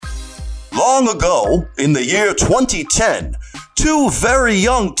Long ago, in the year 2010, two very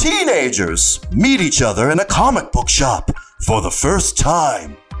young teenagers meet each other in a comic book shop for the first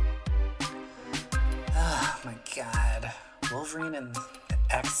time. Oh my god. Wolverine and the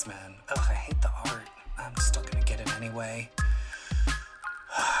X-Men. Ugh, I hate the art. I'm still gonna get it anyway.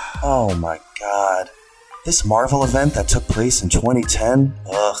 Oh my god. This Marvel event that took place in 2010?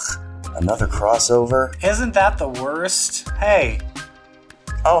 Ugh, another crossover? Isn't that the worst? Hey.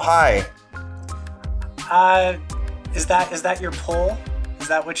 Oh, hi. Is that your poll? Is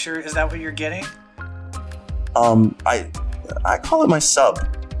that what you're getting? I call it my sub,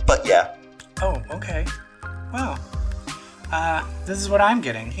 but yeah. Oh, okay. Well, this is what I'm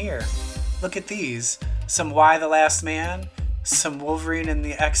getting here. Look at these. Some Y the Last Man, some Wolverine and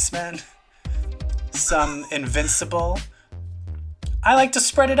the X-Men, some Invincible. I like to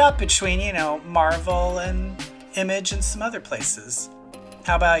spread it up between, Marvel and Image and some other places.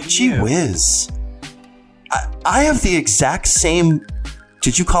 How about you? Gee whiz. I have the exact same...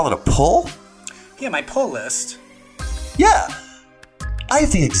 Did you call it a pull? Yeah, my pull list. Yeah. I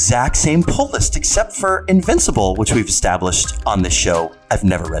have the exact same pull list, except for Invincible, which we've established on this show I've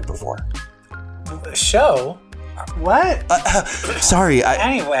never read before. Show? What? Sorry,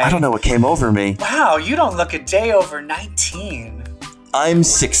 Anyway. I don't know what came over me. Wow, you don't look a day over 19. I'm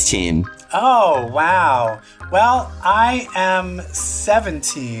 16. Oh, wow. Well, I am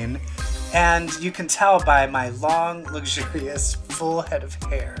 17, and you can tell by my long, luxurious, full head of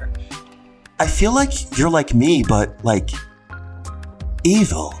hair. I feel like you're like me, but, like,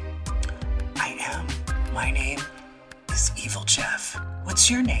 evil. I am. My name is Evil Jeff. What's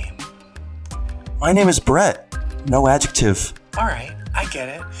your name? My name is Brett. No adjective. All right, I get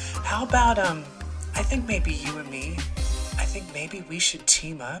it. How about, I think maybe you and me, I think maybe we should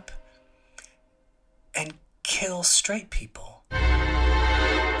team up and kill straight people.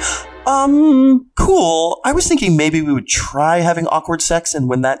 Cool. I was thinking maybe we would try having awkward sex, and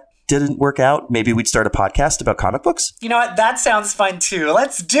when that didn't work out, maybe we'd start a podcast about comic books. You know what? That sounds fun too.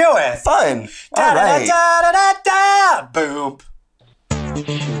 Let's do it. Fun. Da All da right. da da da da. Boom.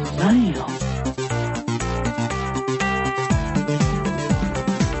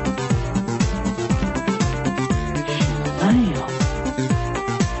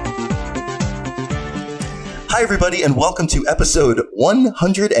 Hi, everybody, and welcome to episode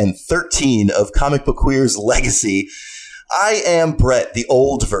 113 of Comic Book Queer's Legacy. I am Brett, the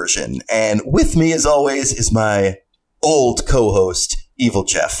old version, and with me, as always, is my old co-host, Evil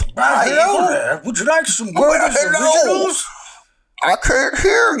Jeff. Hi, Hello Evil. there. Would you like some Well, burgers and hello. originals? I can't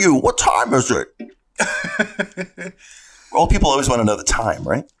hear you. What time is it? Well, people always want to know the time,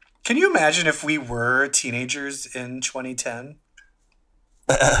 right? Can you imagine if we were teenagers in 2010?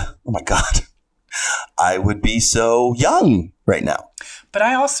 Oh, my God. I would be so young right now. But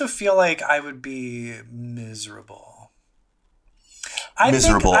I also feel like I would be miserable.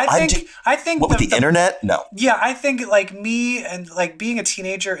 Miserable. I think What, with the internet? No. Yeah, I think like me and like being a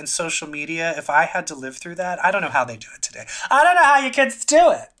teenager in social media, if I had to live through that, I don't know how they do it today. I don't know how you kids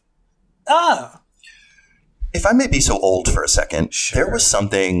do it. Oh. If I may be so old for a second, Sure. There was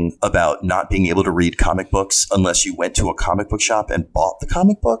something about not being able to read comic books unless you went to a comic book shop and bought the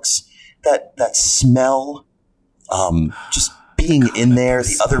comic books. That smell, just being in there,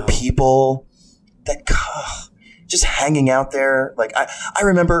 the other people, just hanging out there. Like I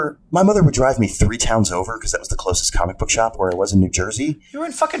remember my mother would drive me 3 towns over because that was the closest comic book shop where I was in New Jersey. You were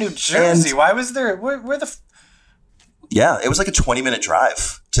in fucking New Jersey. Why was there? Where the? Yeah, it was like a 20-minute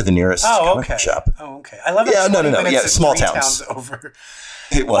drive to the nearest comic book shop. Oh, okay. I love it. Yeah, no. Yeah, small 3 towns. Over.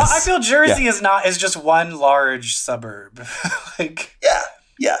 It was. Well, I feel Jersey is just one large suburb. Like. Yeah.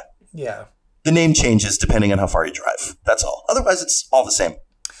 Yeah. The name changes depending on how far you drive. That's all. Otherwise, it's all the same.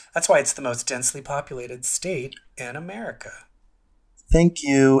 That's why it's the most densely populated state in America. Thank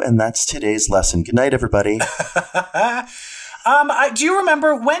you, and that's today's lesson. Good night, everybody. Do you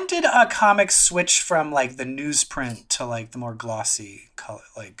remember when did comics switch from like the newsprint to like the more glossy color,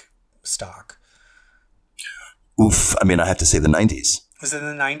 like stock? Oof. I mean, I have to say the 90s. Was it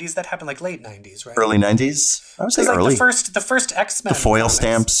in the 90s that happened? Like late 90s, right? Early 90s? I would say Like early. the first X-Men. The foil comics,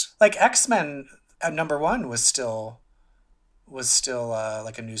 stamps. Like X-Men #1 was still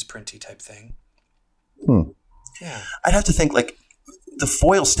like a newsprinty type thing. Yeah. I'd have to think like the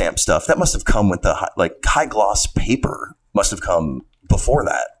foil stamp stuff, that must have come with the high gloss paper must have come before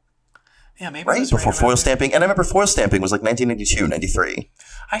that. Yeah, maybe right? It was Before right foil around stamping. And I remember foil stamping was like 1992, 93.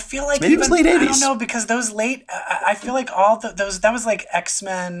 I feel like maybe it was late 80s. I don't know, because those late, I feel like all those, that was like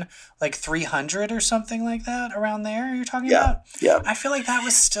X-Men, like 300 or something like that around there you're talking about? Yeah. I feel like that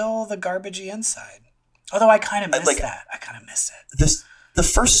was still the garbagey inside. Although I kind of miss that. I kind of miss it. The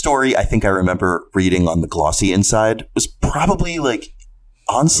first story I think I remember reading on the glossy inside was probably like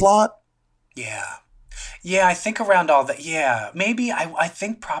Onslaught. Yeah. Yeah, I think around all that. Yeah, maybe I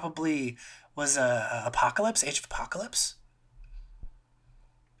think probably was Apocalypse, Age of Apocalypse.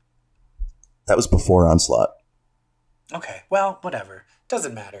 That was before Onslaught. Okay, well, whatever.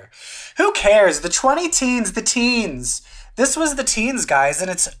 Doesn't matter. Who cares? The 20 teens, the teens. This was the teens, guys,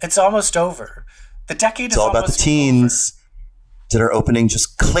 and it's almost over. The decade is all almost about the teens. over. Did our opening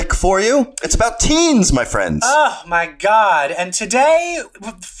just click for you? It's about teens, my friends. Oh my God! And today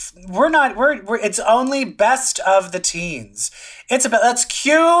it's only best of the teens. It's about, let's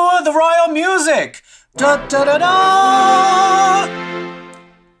cue the royal music. Da da da da.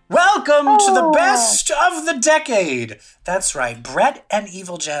 Welcome to the best of the decade. That's right, Brett and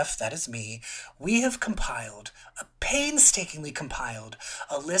Evil Jeff, that is me. We have painstakingly compiled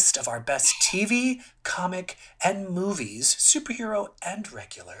a list of our best TV, comic, and movies, superhero and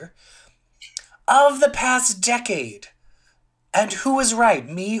regular, of the past decade. And who was right,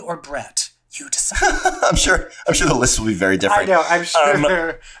 me or Brett? You decide. I'm sure the list will be very different. I know, I'm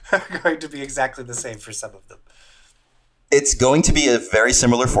sure they're going to be exactly the same for some of them. It's going to be a very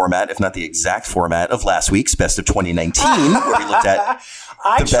similar format, if not the exact format of last week's Best of 2019, where we looked at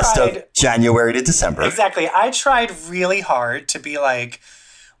the best of January to December. Exactly. I tried really hard to be like,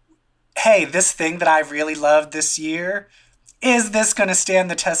 hey, this thing that I really loved this year, is this going to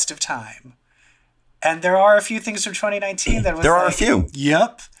stand the test of time? And there are a few things from 2019 that was There are a few.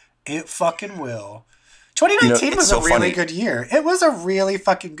 Yep, it fucking will. 2019 was a really good year. It was a really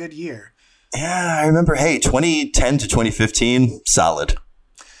fucking good year. Yeah, I remember, 2010 to 2015, solid.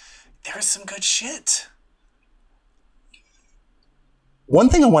 There was some good shit. One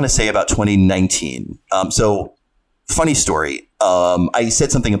thing I want to say about 2019. So, funny story. I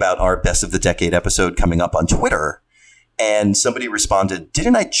said something about our Best of the Decade episode coming up on Twitter, and somebody responded,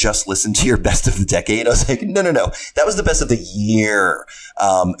 didn't I just listen to your Best of the Decade? I was like, no. That was the best of the year.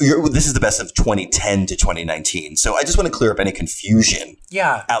 This is the best of 2010 to 2019. So I just want to clear up any confusion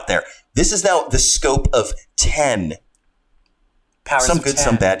out there. This is now the scope of 10. Powers some of good, 10.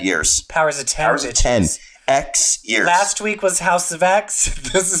 Some bad years. Powers of 10. Powers of 10. X years. Last week was House of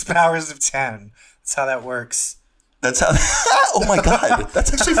X. This is Powers of 10. That's how that works. That's how. Oh my God.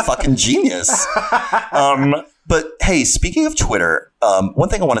 That's actually fucking genius. But hey, speaking of Twitter, one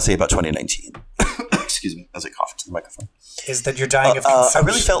thing I want to say about 2019, excuse me, as I cough into the microphone, is that you're dying of consumption. I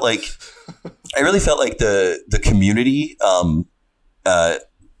really felt like the community,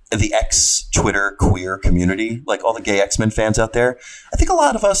 the X-Twitter queer community, like all the gay X-Men fans out there, I think a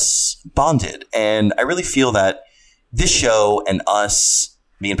lot of us bonded. And I really feel that this show and us,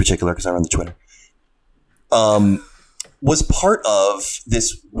 me in particular, because I run the Twitter, was part of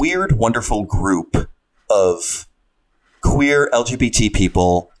this weird, wonderful group of queer LGBT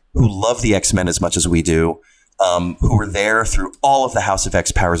people who love the X-Men as much as we do, who were there through all of the House of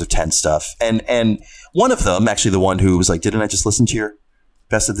X, Powers of 10 stuff. And one of them, actually the one who was like, didn't I just listen to your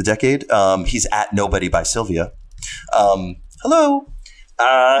Best of the Decade? He's at Nobody by Sylvia. Hello.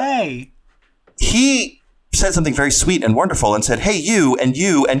 Hey. He said something very sweet and wonderful and said, hey, you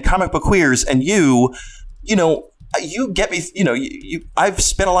and comic book queers and you know, you get me, I've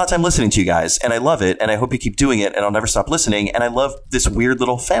spent a lot of time listening to you guys and I love it and I hope you keep doing it and I'll never stop listening. And I love this weird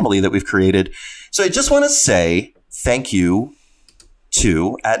little family that we've created. So I just want to say thank you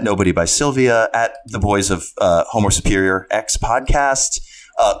to at Nobody by Sylvia, at the boys of Homo Superior X podcast,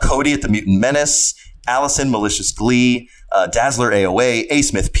 Cody at the Mutant Menace, Allison, Malicious Glee, Dazzler AOA, A.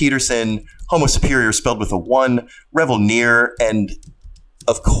 Smith Peterson, Homo Superior spelled with a 1, Revel Near, and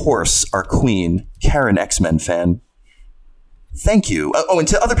of course, our queen, Karen X-Men fan. Thank you. And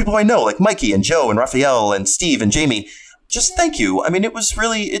to other people I know, like Mikey and Joe and Raphael and Steve and Jamie, just thank you. I mean, it was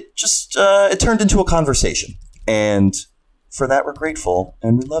really, it turned into a conversation. And for that, we're grateful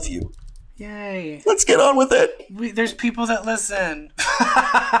and we love you. Yay. Let's get on with it. There's people that listen.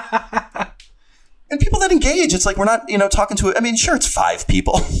 And people that engage. It's like we're not, talking to, sure, it's 5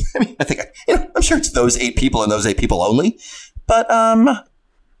 people. I'm sure it's those 8 people and those 8 people only. But,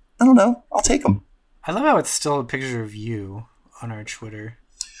 I don't know. I'll take them. I love how it's still a picture of you on our Twitter.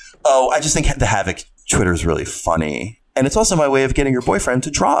 Oh, I just think the Havoc Twitter is really funny. And it's also my way of getting your boyfriend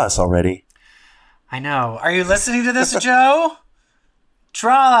to draw us already. I know. Are you listening to this, Joe?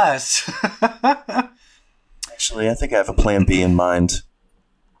 Draw us. Actually, I think I have a plan B in mind.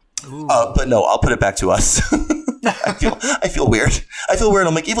 But no, I'll put it back to us. I feel weird.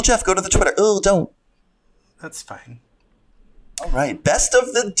 I'm like, Evil Jeff, go to the Twitter. Oh, don't. That's fine. All right. Best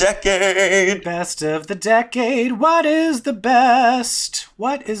of the decade. Best of the decade. What is the best?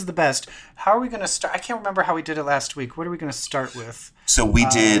 What is the best? How are we going to start? I can't remember how we did it last week. What are we going to start with? So we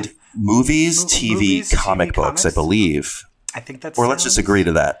did movies, TV, comic books, I believe. I think that's. Or let's just agree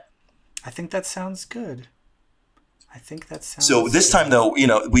to that. I think that sounds good. So this time, though,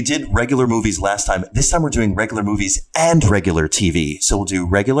 we did regular movies last time. This time we're doing regular movies and regular TV. So we'll do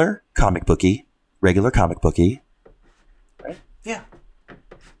regular comic booky. Right? Yeah.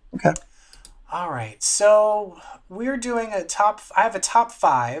 Okay. All right. So we're doing I have a top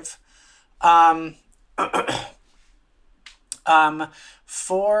 5.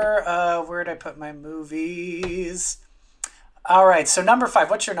 For where did I put my movies? All right. So number 5.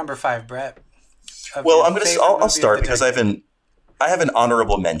 What's your number 5, Brett? Well, I'll start because I have an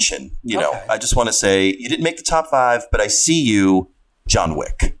honorable mention. Okay. I just want to say you didn't make the top 5, but I see you, John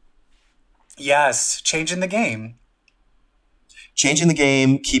Wick. Yes, changing the game,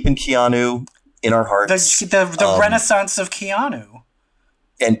 keeping Keanu in our hearts. The renaissance of Keanu,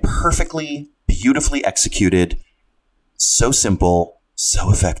 and perfectly, beautifully executed. So simple,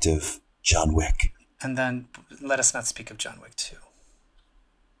 so effective. John Wick. And then let us not speak of John Wick 2.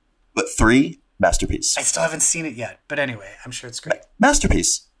 But 3. Masterpiece. I still haven't seen it yet, but anyway, I'm sure it's great.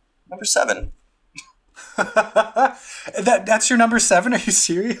 Masterpiece. Number 7. That's your number 7? Are you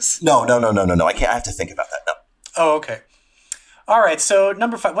serious? No. I can't. I have to think about that. No. Oh, okay. All right. So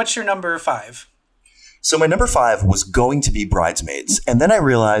number 5. What's your number 5? So my number 5 was going to be Bridesmaids, and then I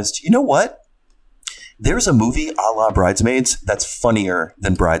realized, you know what? There's a movie a la Bridesmaids that's funnier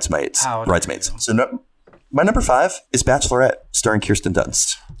than Bridesmaids. So my number 5 is Bachelorette, starring Kirsten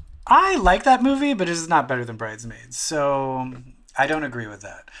Dunst. I like that movie, but it is not better than Bridesmaids, so I don't agree with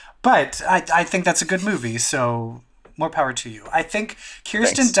that. But I think that's a good movie, so more power to you. I think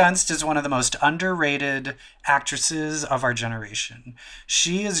Kirsten Dunst is one of the most underrated actresses of our generation.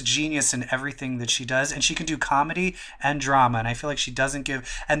 She is genius in everything that she does, and she can do comedy and drama, and I feel like she doesn't give...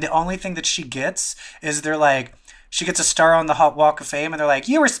 And the only thing that she gets is they're like... She gets a star on the Hot Walk of Fame, and they're like,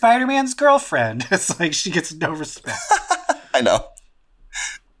 you were Spider-Man's girlfriend. It's like she gets no respect. I know.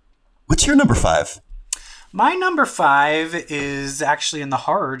 What's your number 5? My number 5 is actually in the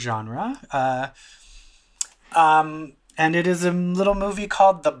horror genre. And it is a little movie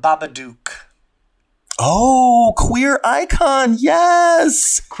called The Babadook. Oh, queer icon.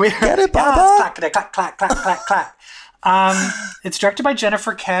 Yes. Queer. Get it, Baba? Yes. Clack, clack, clack, clack, clack. It's directed by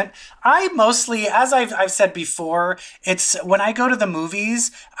Jennifer Kent. I mostly, as I've said before, it's when I go to the movies,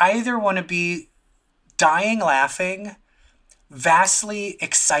 I either want to be dying laughing, vastly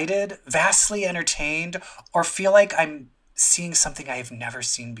excited, vastly entertained, or feel like I'm seeing something I have never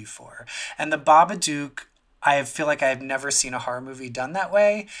seen before. And The Babadook, I feel like I have never seen a horror movie done that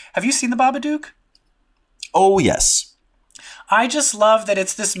way. Have you seen The Babadook? Oh, yes. I just love that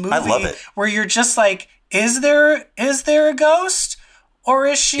it's this movie I love it. Where you're just like, is there a ghost? Or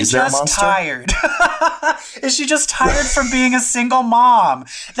is she just tired? Is she just tired from being a single mom?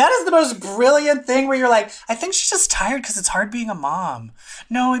 That is the most brilliant thing where you're like, I think she's just tired because it's hard being a mom.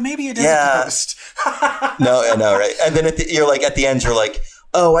 No, maybe it is a ghost. No, right. And then at the end, you're like,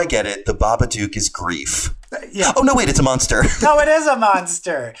 oh, I get it. The Babadook is grief. Yeah. Oh, no, wait, it's a monster. No, it is a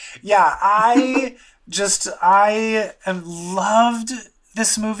monster. Yeah, I loved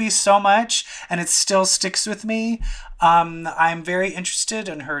this movie so much, and it still sticks with me. I'm very interested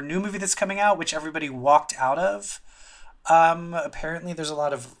in her new movie that's coming out, which everybody walked out of. Apparently there's a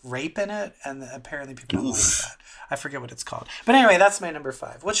lot of rape in it, and apparently people don't like that. I forget what it's called. But anyway, that's my number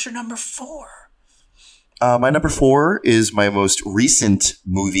 5. What's your number 4? My number 4 is my most recent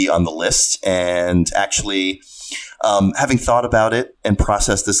movie on the list, and actually, having thought about it and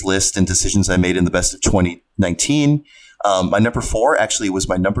processed this list and decisions I made in the best of 2019, my number 4 actually was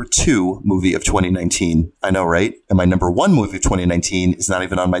my number 2 movie of 2019. I know, right? And my number 1 movie of 2019 is not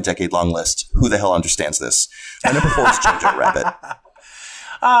even on my decade-long list. Who the hell understands this? My number 4 is Jojo Rabbit.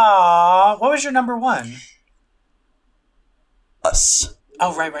 What was your number 1? Us.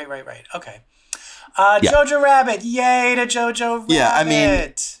 Oh, right. Okay. Jojo Rabbit. Yay to Jojo Rabbit. Yeah, I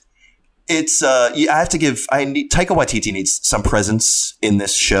mean, it's Taika Waititi needs some presence in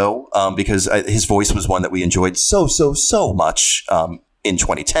this show because his voice was one that we enjoyed so much in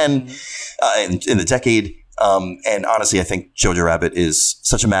 2010 and in the decade. And honestly, I think Jojo Rabbit is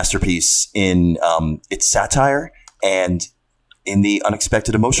such a masterpiece in its satire and in the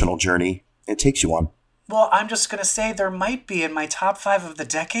unexpected emotional journey it takes you on. Well, I'm just going to say there might be in my top 5 of the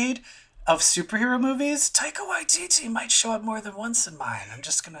decade of superhero movies, Taika Waititi might show up more than once in mine. I'm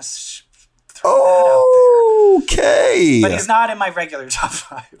just going to throw that out there. Okay. But he's not in my regular top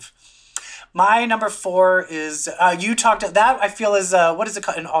 5. My number 4 is you talked that I feel is what is it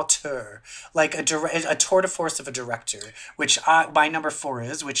called, an auteur, like a tour de force of a director, which my number 4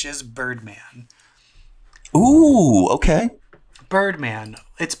 is, which is Birdman. Ooh, okay. Birdman.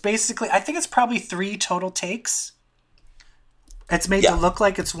 It's basically, I think it's probably 3 total takes. It's made to look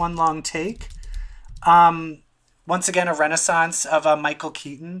like it's one long take. Once again, a renaissance of Michael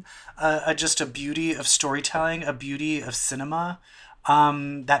Keaton, just a beauty of storytelling, a beauty of cinema.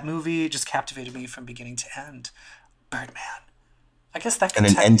 That movie just captivated me from beginning to end. Birdman. I guess that could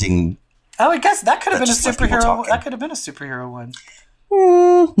an ending. Oh, I guess that could have been a superhero. That could have been a superhero one.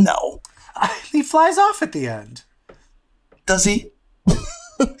 No. He flies off at the end. Does he?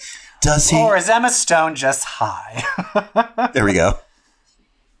 Does he? Or is Emma Stone just high? There we go.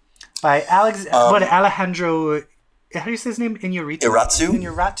 By Alejandro. How do you say his name? Inarritu.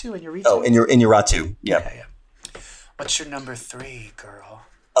 Inarritu. Oh, Inarritu. Yeah. Okay, yeah. What's your number 3, girl?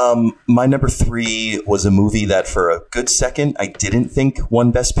 My number 3 was a movie that for a good second I didn't think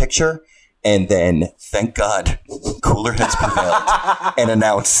won Best Picture, and then thank God, cooler heads prevailed and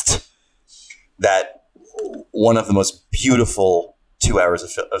announced that one of the most beautiful 2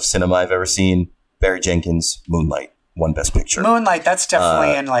 hours of cinema I've ever seen, Barry Jenkins' Moonlight, won Best Picture. Moonlight, that's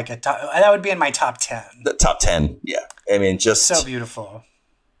definitely in like that would be in my top 10. The top 10, yeah. I mean, just so beautiful.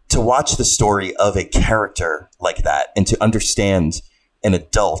 To watch the story of a character like that and to understand an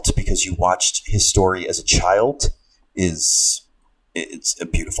adult because you watched his story as a child it's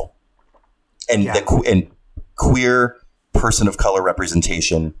beautiful. And and queer person of color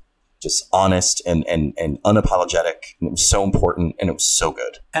representation, just honest and unapologetic. And it was so important and it was so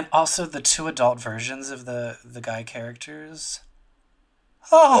good. And also the 2 adult versions of the guy characters.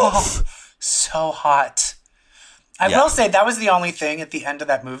 Oh, so hot. I will say that was the only thing at the end of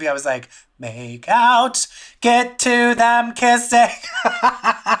that movie. I was like, make out, get to them kissing.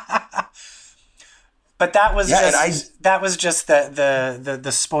 But that was just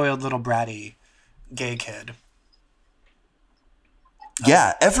the spoiled little bratty gay kid.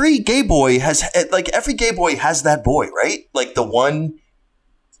 Yeah, every gay boy has that boy, right? Like the one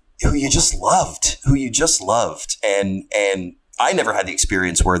who you just loved. And I never had the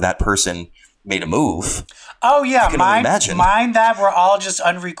experience where that person made a move. Oh yeah, mine that were all just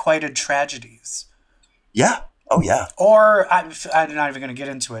unrequited tragedies. Yeah. Oh yeah. Or I'm not even going to get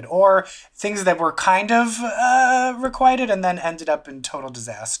into it. Or things that were kind of requited and then ended up in total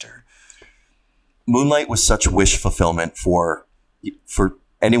disaster. Moonlight was such wish fulfillment for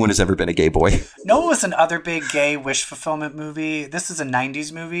anyone who's ever been a gay boy. No, it was another big gay wish fulfillment movie. This is a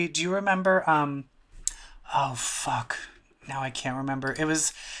 90s movie. Do you remember? Oh fuck. Now I can't remember.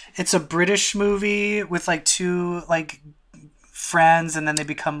 It's a British movie with like 2 like friends and then they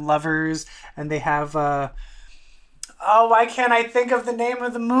become lovers and they have why can't I think of the name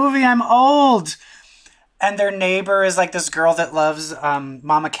of the movie? I'm old. And their neighbor is like this girl that loves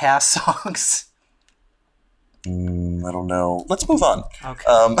Mama Cass songs. I don't know. Let's move on.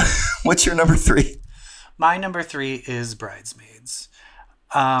 Okay. What's your number 3? My number 3 is Bridesmaids.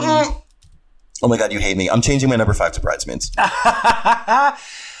 Oh my God, you hate me. I'm changing my number 5 to Bridesmaids.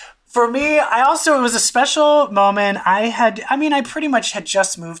 For me, it was a special moment. I pretty much had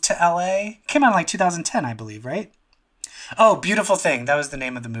just moved to LA. Came out in like 2010, I believe, right? Oh, Beautiful Thing. That was the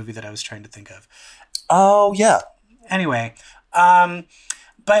name of the movie that I was trying to think of. Oh, yeah. Anyway,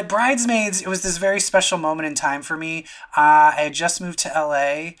 but Bridesmaids, it was this very special moment in time for me. I had just moved to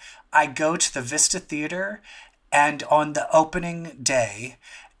LA. I go to the Vista Theater, and on the opening day,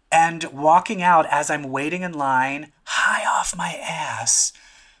 and walking out as I'm waiting in line, high off my ass,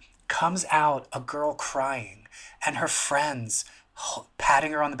 comes out a girl crying, and her friends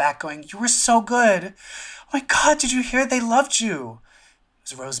patting her on the back going, "You were so good. Oh my God, did you hear? They loved you."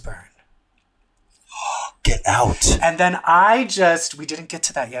 It was Rose Byrne. Get out. And then we didn't get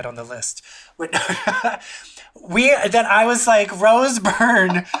to that yet on the list. Then I was like, Rose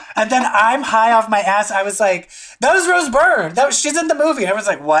Byrne. And then I'm high off my ass. I was like, that was Rose Byrne. She's in the movie. And I was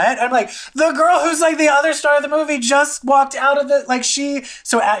like, what? And I'm like, the girl who's like the other star of the movie just walked out of the, like she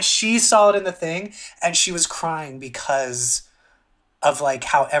saw it in the thing and she was crying because of like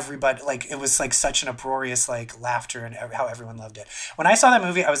how everybody, like it was like such an uproarious like laughter and how everyone loved it. When I saw that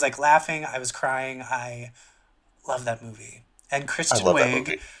movie, I was like laughing. I was crying. I love that movie. And Kristen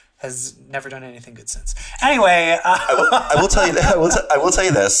Wiig has never done anything good since. Anyway, I will tell you that. I will tell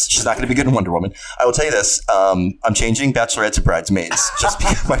you this. She's not going to be good in Wonder Woman. I will tell you this. I'm changing Bachelorette to Bridesmaids just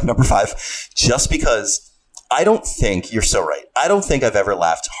because my number 5. Just because I don't think you're so right. I don't think I've ever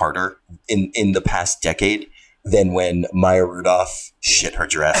laughed harder in the past decade than when Maya Rudolph shit her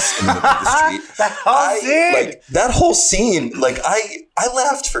dress in the middle of the street. That whole scene. Like that whole scene. Like I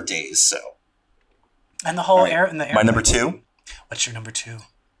laughed for days. So And the whole air and the air. My number 2. What's your number 2?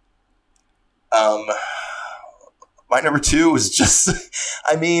 My number 2 is just,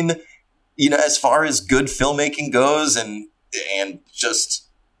 I mean, as far as good filmmaking goes and just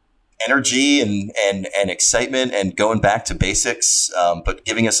energy and excitement and going back to basics, but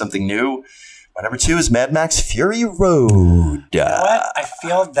giving us something new. My number 2 is Mad Max Fury Road. You know what? I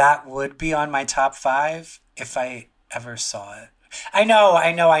feel that would be on my top 5 if I ever saw it. I know.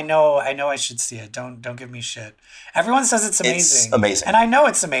 I should see it. Don't give me shit. Everyone says it's amazing. It's amazing. And I know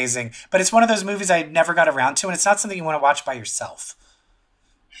it's amazing, but it's one of those movies I never got around to, and it's not something you want to watch by yourself.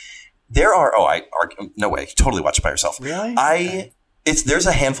 There are, no way, totally watch it by yourself. Really? There's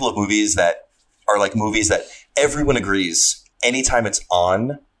a handful of movies that are like movies that everyone agrees anytime it's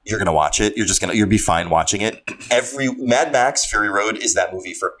on, you're going to watch it. You'll be fine watching it. Mad Max Fury Road is that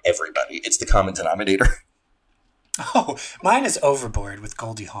movie for everybody. It's the common denominator. Oh, mine is Overboard with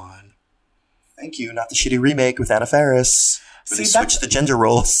Goldie Hawn. Thank you. Not the shitty remake with Anna Faris. They switched the gender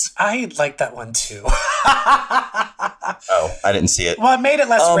roles. I like that one too. Oh, I didn't see it. Well, it made it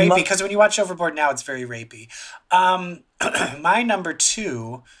less rapey because when you watch Overboard now, it's very rapey. My number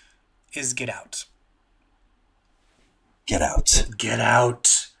 2 is Get Out. Get Out. Get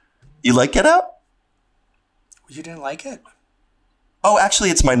Out. You like Get Out? You didn't like it? Oh,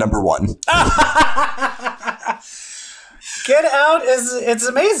 actually, it's my number 1. Get Out it's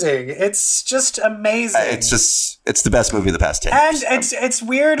amazing. It's just amazing. It's the best movie of the past 10 years. And it's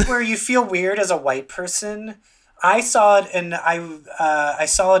weird where you feel weird as a white person. I saw it in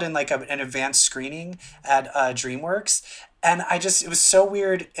like an advanced screening at DreamWorks, and it was so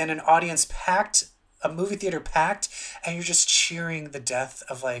weird in an audience packed, a movie theater packed, and you're just cheering the death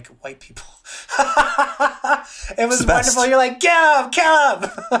of like white people. It was wonderful. You're like, get him!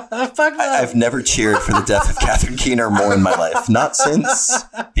 Fuck them. I've never cheered for the death of Catherine Keener more in my life. Not since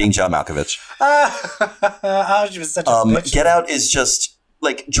being John Malkovich. She was such a bitch. Get Out is just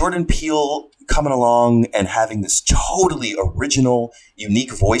like Jordan Peele coming along and having this totally original,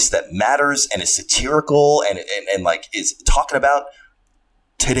 unique voice that matters and is satirical and like is talking about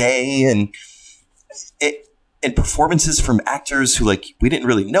today and performances from actors who like we didn't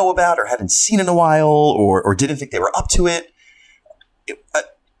really know about or hadn't seen in a while or didn't think they were up to it. It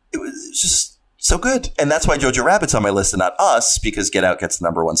was just so good. And that's why Jojo Rabbit's on my list and not Us, because Get Out gets the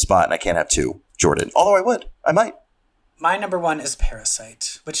number 1 spot and I can't have 2, Jordan. Although I might. My number 1 is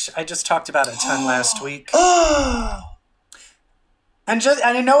Parasite, which I just talked about a ton last week. And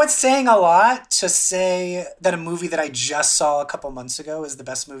I know it's saying a lot to say that a movie that I just saw a couple months ago is the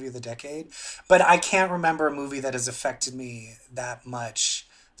best movie of the decade, but I can't remember a movie that has affected me that much,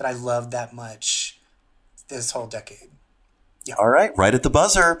 that I loved that much this whole decade. Yeah. All right, right at the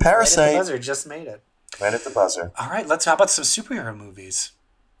buzzer, Parasite. Right at the buzzer, just made it. Right at the buzzer. All right, let's talk about some superhero movies.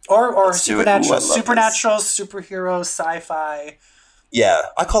 Or supernatural, superhero, sci-fi. Yeah,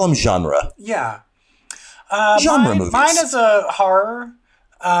 I call them genre. Yeah. Genre movies. Mine is a horror,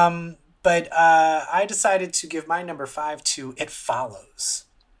 but I decided to give my number 5 to It Follows.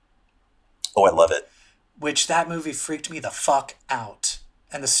 Oh, I love it. Which that movie freaked me the fuck out.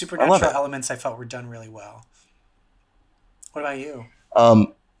 And the supernatural elements I felt were done really well. What about you? I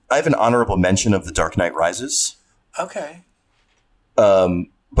have an honorable mention of The Dark Knight Rises. Okay.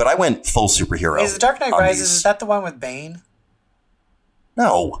 But I went full superhero. Is The Dark Knight Rises, is that the one with Bane?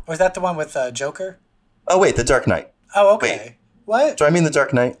 No. Or is that the one with Joker? Oh, wait, The Dark Knight. Oh, okay. Wait. What? Do I mean The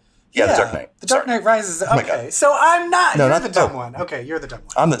Dark Knight? Yeah, The Dark Knight. The Dark Knight Rises. Okay. So I'm not. No, you're not the dumb one. Okay, you're the dumb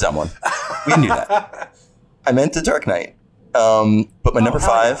one. I'm the dumb one. We knew that. I meant The Dark Knight. But my number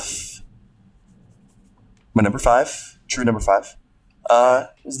 5. My number 5, true number 5,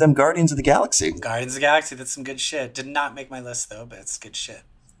 is them Guardians of the Galaxy. Guardians of the Galaxy, that's some good shit. Did not make my list, though, but it's good shit.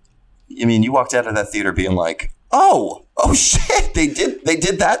 I mean, you walked out of that theater being like, oh shit, they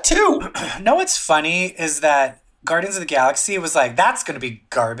did that too. No, what's funny is that Guardians of the Galaxy was like, that's going to be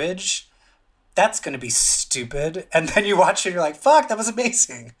garbage. That's going to be stupid. And then you watch it and you're like, fuck, that was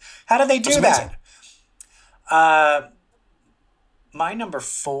amazing. How did they do that? My number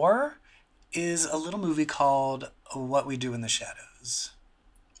 4 is a little movie called What We Do in the Shadows.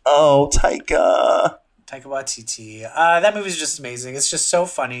 Oh, Taika Waititi. That movie is just amazing. It's just so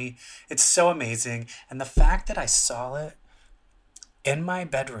funny. It's so amazing. And the fact that I saw it in my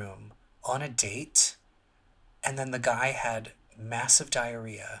bedroom on a date, and then the guy had massive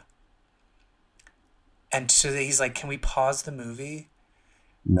diarrhea. And so he's like, can we pause the movie?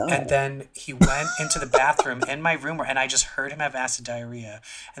 No. And then he went into the bathroom in my room, and I just heard him have acid diarrhea.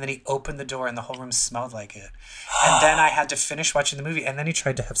 And then he opened the door, and the whole room smelled like it. And then I had to finish watching the movie, and then he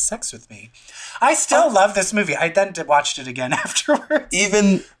tried to have sex with me. I still love this movie. I then watched it again afterwards.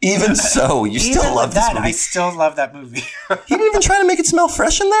 Even so, you Even still love with this that, movie. I still love that movie. He didn't even try to make it smell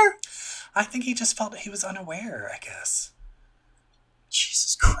fresh in there? I think he just felt he was unaware, I guess.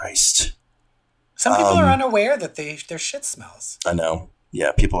 Jesus Christ. Some people are unaware that their shit smells. I know.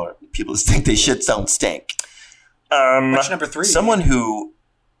 Yeah, people just think they shit don't stink. What's number 3? Someone who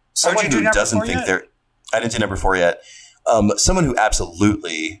doesn't think they're... I didn't do number 4 yet. Someone who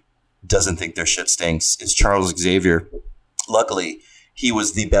absolutely doesn't think their shit stinks is Charles Xavier. Luckily, he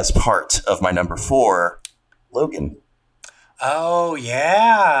was the best part of my number 4, Logan. Oh,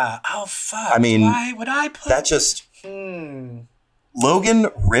 yeah. Oh, fuck. I mean, why would I put... that just... Logan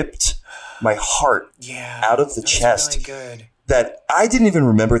ripped my heart out of the chest. Really good. That I didn't even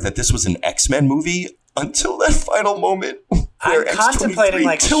remember that this was an X-Men movie until that final moment where I'm contemplating,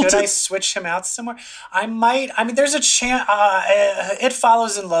 like, tilted. should I switch him out somewhere? I might. I mean, there's a chance. It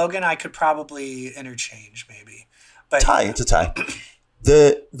Follows and Logan, I could probably interchange, maybe. But It's a tie.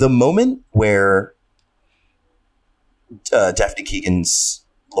 The moment where Daphne Keegan's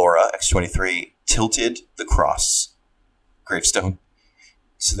Laura, X-23, tilted the cross gravestone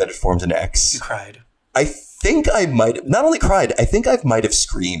so that it formed an X. You cried. I think I might have, not only cried, I think I might have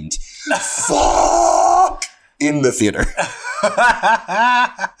screamed, fuck, in the theater.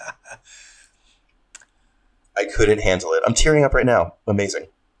 I couldn't handle it. I'm tearing up right now. Amazing.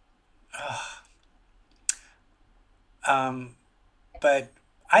 But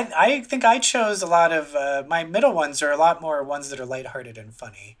I think I chose a lot of, my middle ones are a lot more ones that are lighthearted and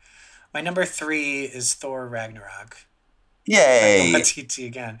funny. My number 3 is Thor Ragnarok. Yay. TT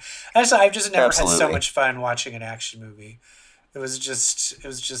again. Actually, I've just never had so Absolutely. much fun watching an action movie. It was just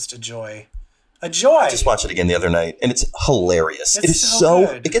a joy. A joy. I just watched it again the other night, and it's hilarious. It's it is so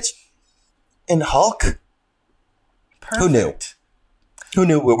good. It gets... And Hulk? Perfect. Who knew? Who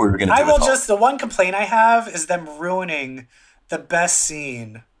knew what we were going to do with Hulk? The one complaint I have is them ruining the best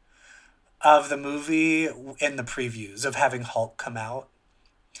scene of the movie in the previews of having Hulk come out.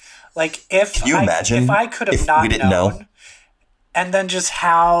 Like, Can you imagine if I could have if not we didn't known, know? and then just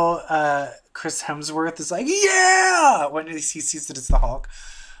how Chris Hemsworth is like, yeah, when he sees that it's the Hulk.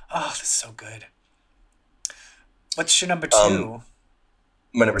 Oh, that's so good. What's your number 2?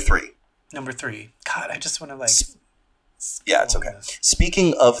 My number 3. Number 3. God, I just want to like. Yeah, it's okay.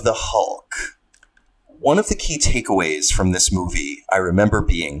 Speaking of the Hulk, one of the key takeaways from this movie, I remember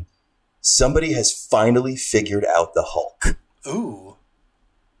being, somebody has finally figured out the Hulk. Ooh.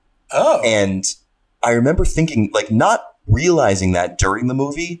 Oh. And I remember thinking, like, not realizing that during the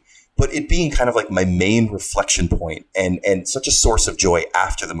movie, but it being kind of like my main reflection point and such a source of joy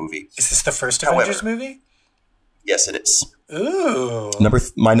after the movie. Is this the first However, Avengers movie? Yes, it is. Ooh.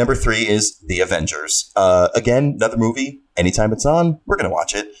 My number 3 is The Avengers. Again, another movie. Anytime it's on, we're going to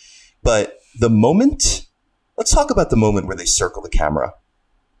watch it. But the moment, let's talk about the moment where they circle the camera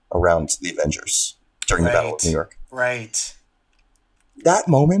around the Avengers during the Battle of New York. Right. That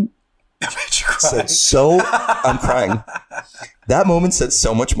moment That made you cry. I'm crying. That moment said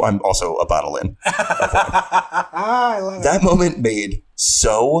so much more. I'm also a bottle in. I love That moment made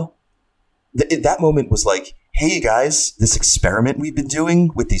so... That moment was like, hey, you guys, this experiment we've been doing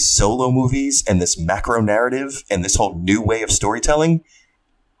with these solo movies and this macro narrative and this whole new way of storytelling,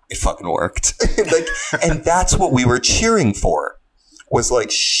 it fucking worked. And that's what we were cheering for, was like,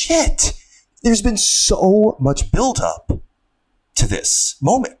 shit, there's been so much buildup to this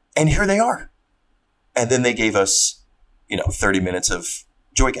moment. And here they are. And then they gave us, 30 minutes of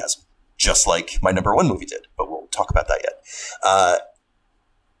joygasm, just like my number 1 movie did. But we'll talk about that yet.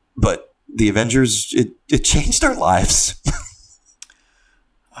 But the Avengers, it changed our lives.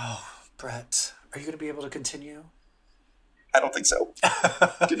 Oh, Brett, are you going to be able to continue? I don't think so.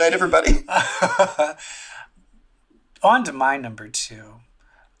 Good night, everybody. On to my number 2.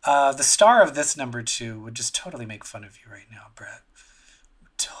 The star of this number 2 would just totally make fun of you right now, Brett.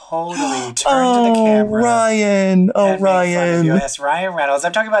 Totally turn to the camera. Ryan. Oh, and make fun of you. Ryan. Yes, Ryan Reynolds.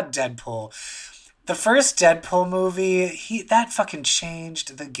 I'm talking about Deadpool. The first Deadpool movie, that fucking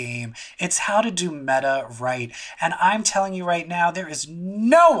changed the game. It's how to do meta right. And I'm telling you right now, there is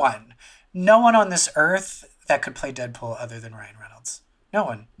no one on this earth that could play Deadpool other than Ryan Reynolds. No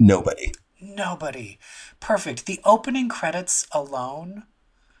one. Nobody. Perfect. The opening credits alone,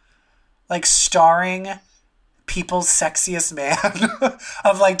 like starring people's sexiest man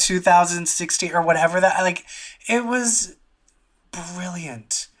of like 2016 or whatever that, like, it was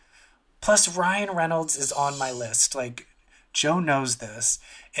brilliant. Plus, Ryan Reynolds is on my list. Like, Joe knows this.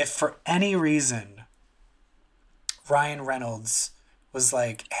 If for any reason Ryan Reynolds was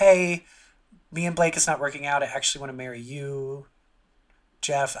like, hey, me and Blake is not working out. I actually want to marry you,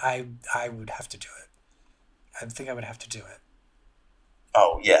 Jeff, I would have to do it. I think I would have to do it.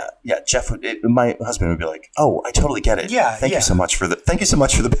 Oh yeah. Jeff would. My husband would be like, "Oh, I totally get it. Yeah. Thank you so much for the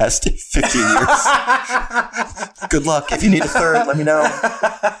past 15 years. Good luck. If you need a third, let me know."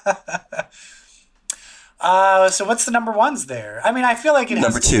 So what's the number ones there? I mean, I feel like it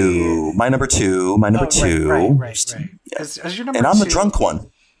number has two. To be... My number two. Right. Is your number and I'm two... the drunk one.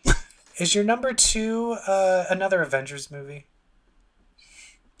 Is your number two another Avengers movie?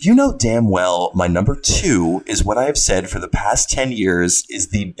 You know damn well my number two is what I have said for the past 10 years is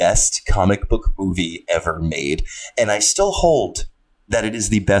the best comic book movie ever made. And I still hold that it is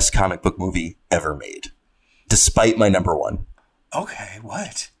the best comic book movie ever made, despite my number one. Okay,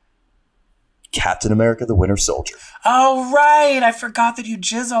 what? Captain America, the Winter Soldier. Oh, right. I forgot that you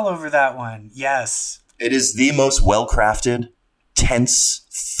jizz all over that one. Yes. It is the most well-crafted, tense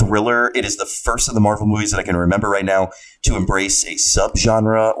thriller. It is the first of the Marvel movies that I can remember right now to embrace a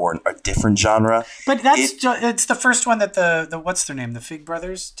subgenre or a different genre. But it's the first one that the what's their name? The Fig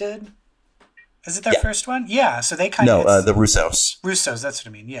Brothers did? Is it their first one? Yeah. So they kind of the Russos. Russos, that's what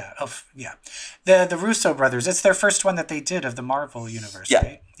I mean. Yeah. Oh, yeah. The Russo brothers. It's their first one that they did of the Marvel universe,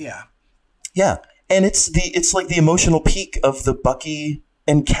 right? Yeah. Yeah. And it's like the emotional peak of the Bucky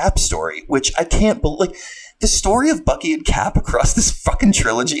and Cap story, which I can't believe. Like, the story of Bucky and Cap across this fucking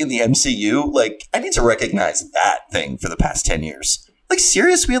trilogy in the MCU, like, I need to recognize that thing for the past 10 years. Like,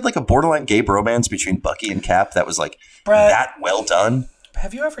 serious? We had like a borderline gay bromance between Bucky and Cap that was like that well done.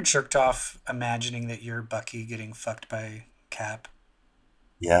 Have you ever jerked off imagining that you're Bucky getting fucked by Cap?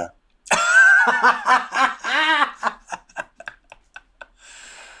 Yeah.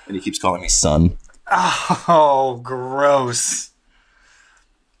 And he keeps calling me son. Oh, gross.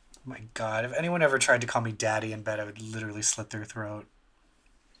 Oh my God. If anyone ever tried to call me daddy in bed, I would literally slit their throat.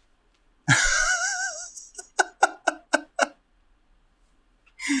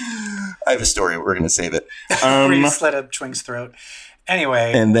 I have a story. We're going to save it. Where you slit a Chwing's throat.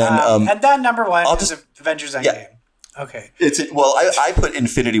 Anyway. And then number one is Avengers Endgame. Yeah. Okay. I put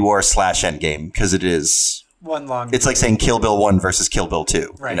Infinity War / Endgame because it is one long. It's like saying Kill Bill 1 versus Kill Bill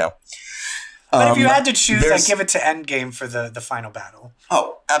 2. Right. You know? But if you had to choose, I'd give it to Endgame for the final battle.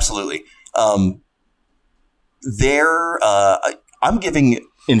 Oh, absolutely. I'm giving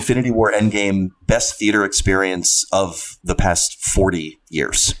Infinity War Endgame best theater experience of the past 40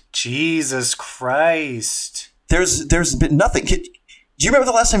 years. Jesus Christ. There's been nothing. Do you remember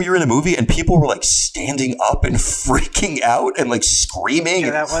the last time you were in a movie and people were like standing up and freaking out and like screaming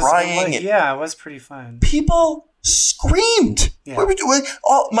and crying? It was pretty fun. People screamed. Yeah. What were we doing?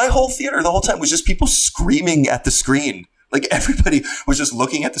 My whole theater the whole time was just people screaming at the screen. Like everybody was just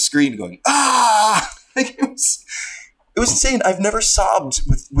looking at the screen going, ah! Like it was insane. I've never sobbed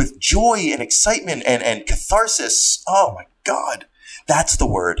with joy and excitement and catharsis. Oh my God. That's the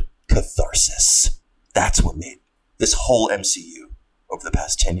word, catharsis. That's what made this whole MCU over the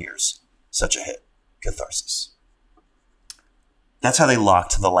past 10 years such a hit. Catharsis. That's how they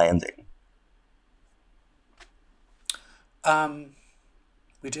locked the landing.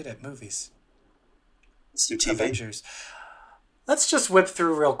 We did it. Movies. Let's do TV. Avengers. Let's just whip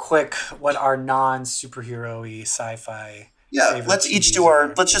through real quick what our non-superhero-y sci-fi. Yeah, let's just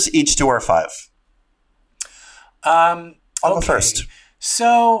each do our 5. I'll go first.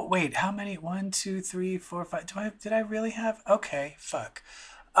 So wait, how many? 1, 2, 3, 4, 5. Did I really have? Okay, fuck.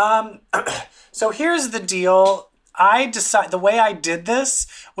 So here's the deal. The way I did this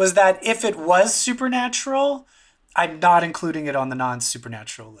was that if it was supernatural, I'm not including it on the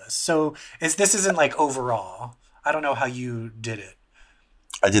non-supernatural list. So this isn't like overall. I don't know how you did it.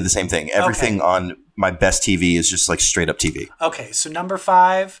 I did the same thing. Everything on my best TV is just like straight up TV. Okay, so number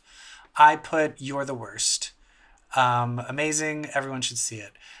 5, I put You're the Worst. Amazing. Everyone should see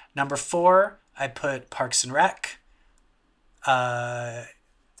it. Number 4, I put Parks and Rec.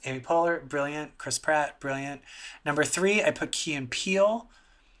 Amy Poehler, brilliant. Chris Pratt, brilliant. Number 3, I put Key and Peele.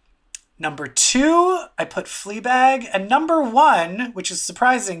 Number 2, I put Fleabag. And number 1, which is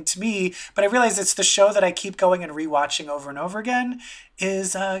surprising to me, but I realize it's the show that I keep going and rewatching over and over again,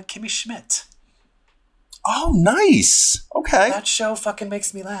 is Kimmy Schmidt. Oh, nice. Okay. That show fucking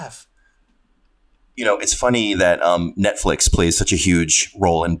makes me laugh. You know, it's funny that Netflix plays such a huge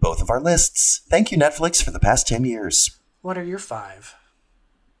role in both of our lists. Thank you, Netflix, for the past 10 years. What are your 5?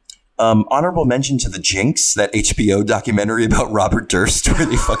 Honorable mention to The Jinx, that HBO documentary about Robert Durst where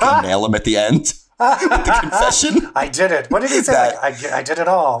they fucking nail him at the end with the confession. I did it. What did he say? I did it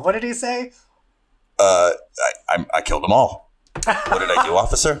all. What did he say? I killed them all. What did I do,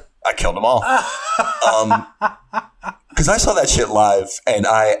 officer? I killed them all. Because I saw that shit live, and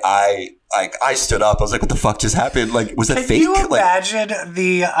I stood up. I was like, "What the fuck just happened? Like, was that fake?" Can you imagine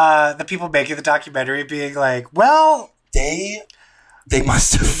the people making the documentary being like, "Well, they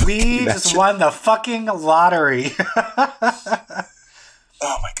must have. We just won the fucking lottery."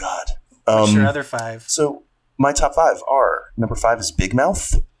 Oh my god! What's your other 5? So my top 5 are: number 5 is Big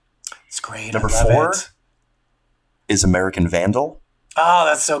Mouth. It's great. Number 4 is American Vandal. Oh,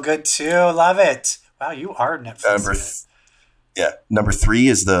 that's so good too. Love it. Wow, you are Netflix. Number 3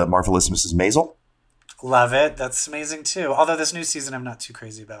 is The Marvelous Mrs. Maisel. Love it. That's amazing too. Although this new season I'm not too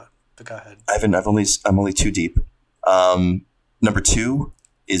crazy about. But go ahead. I'm only 2 deep. Number 2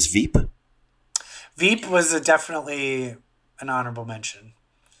 is Veep. Veep was definitely an honorable mention.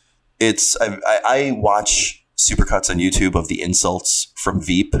 I watch supercuts on YouTube of the insults from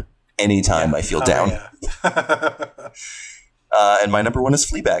Veep anytime I feel down. Yeah. And my number 1 is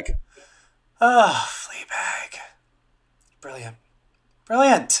Fleabag. Oh, Fleabag. Brilliant.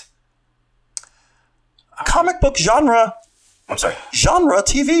 Brilliant. Comic book genre. I'm sorry. Genre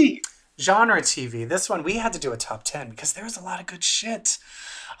TV. Genre TV. This one, we had to do a top 10 because there was a lot of good shit.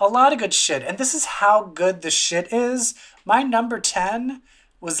 A lot of good shit. And this is how good the shit is. My number 10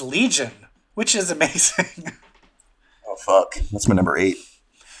 was Legion, which is amazing. Oh, fuck. That's my number 8.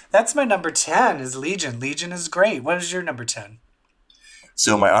 That's my number 10 is Legion. Legion is great. What is your number 10?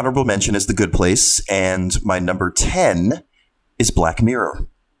 So my honorable mention is The Good Place, and my number 10 is Black Mirror.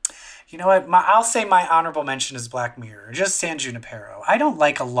 You know what? I'll say my honorable mention is Black Mirror. Just San Junipero. I don't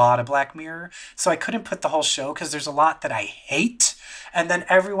like a lot of Black Mirror, so I couldn't put the whole show because there's a lot that I hate, and then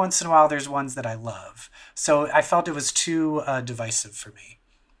every once in a while there's ones that I love. So I felt it was too divisive for me.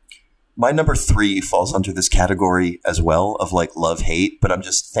 My number 3 falls under this category as well of like love-hate, but I'm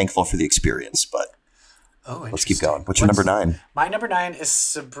just thankful for the experience. But let's keep going. What's your number 9? My number 9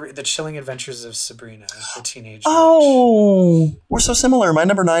 is The Chilling Adventures of Sabrina, the Teenage Witch. We're so similar. My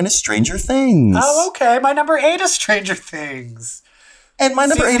number 9 is Stranger Things. Oh, okay. My number 8 is Stranger Things. And my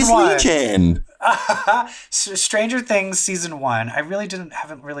number 8 is Legion. Stranger Things season 1. I really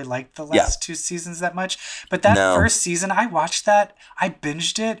haven't really liked the last 2 seasons that much, but that first season, I watched that. I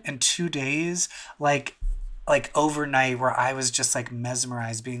binged it in 2 days, like overnight, where I was just like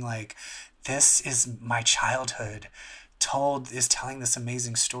mesmerized, being like, "This is my childhood telling this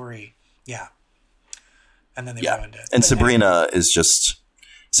amazing story." Yeah, and then they ruined it. And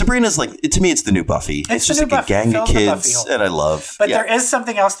Sabrina's like, to me, it's the new Buffy. It's just like a gang of kids, and I love. But there is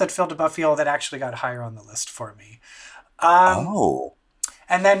something else that filled a Buffy hole that actually got higher on the list for me.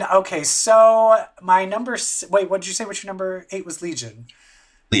 And then, okay, so my number... Wait, what did you say? What's your number 8 was Legion?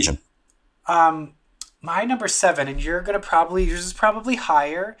 Legion. My number 7, and yours is probably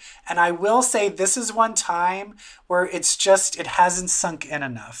higher. And I will say this is one time where it hasn't sunk in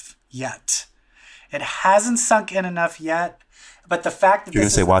enough yet. It hasn't sunk in enough yet. But the fact that you're going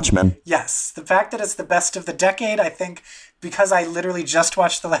to say Watchmen? Yes. The fact that it's the best of the decade, I think, because I literally just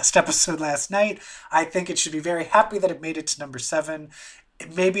watched the last episode last night, I think it should be very happy that it made it to number 7.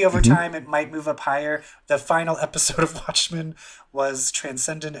 Maybe over time it might move up higher. The final episode of Watchmen was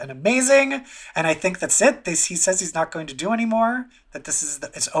transcendent and amazing, and I think that's it. He says he's not going to do anymore, that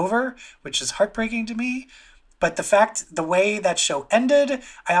it's over, which is heartbreaking to me. But the way that show ended,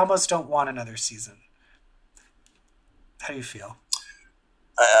 I almost don't want another season. How do you feel?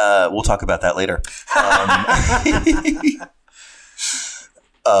 We'll talk about that later.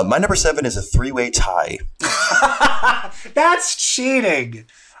 My number 7 is a 3-way tie. That's cheating.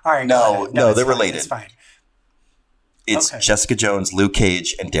 All right. No, they're related. It's fine. It's Jessica Jones, Luke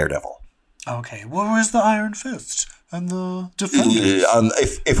Cage, and Daredevil. Okay. Well, where's the Iron Fist and the Defenders?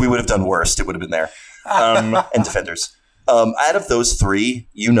 If we would have done worse, it would have been there. And Defenders. Out of those 3,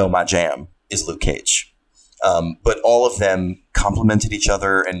 my jam is Luke Cage. But all of them complemented each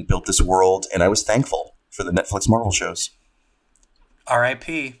other and built this world, and I was thankful for the Netflix Marvel shows.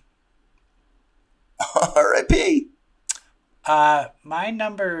 R.I.P. R.I.P. My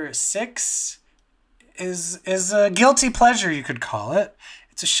number 6 is a guilty pleasure, you could call it.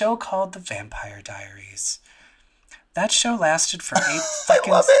 It's a show called The Vampire Diaries. That show lasted for 8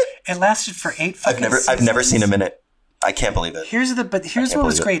 fucking... I love it. It lasted for 8 fucking seasons. I've never seen a minute. I can't believe it. Here's what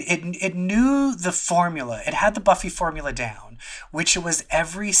was great. It knew the formula. It had the Buffy formula down, which was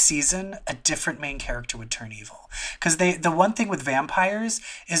every season a different main character would turn evil. Because the one thing with vampires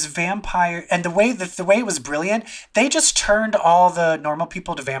is and the way it was brilliant, they just turned all the normal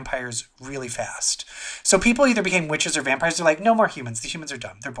people to vampires really fast. So people either became witches or vampires. They're like, no more humans. The humans are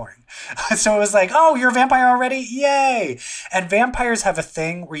dumb. They're boring. So it was like, oh, you're a vampire already? Yay! And vampires have a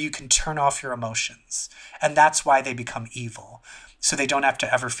thing where you can turn off your emotions. And that's why they become evil. So they don't have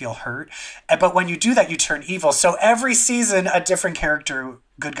to ever feel hurt. But when you do that, you turn evil. So every season, a different character,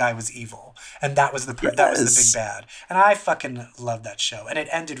 good guy, was evil. And that was the big bad. And I fucking love that show. And it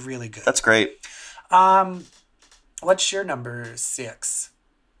ended really good. That's great. What's your number 6?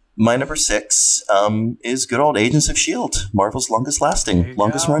 My number 6 is good old Agents of S.H.I.E.L.D., Marvel's longest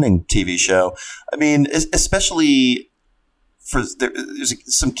running TV show. I mean, especially... there's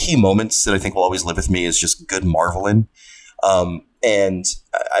some key moments that I think will always live with me is just good marveling. And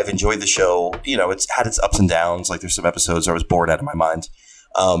I've enjoyed the show. You know, it's had its ups and downs. Like there's some episodes where I was bored out of my mind.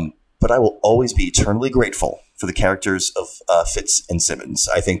 But I will always be eternally grateful for the characters of Fitz and Simmons.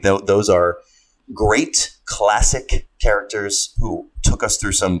 I think those are great classic characters who took us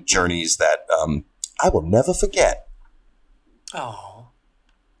through some journeys that I will never forget. Oh.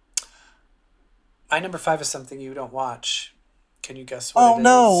 My number 5 is something you don't watch. Can you guess what it is? Oh,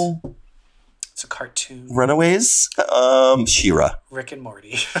 no. It's a cartoon. Runaways? She-Ra. Rick and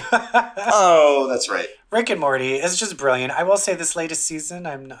Morty. Oh, that's right. Rick and Morty is just brilliant. I will say this latest season,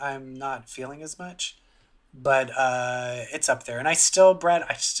 I'm not feeling as much. But it's up there. And I still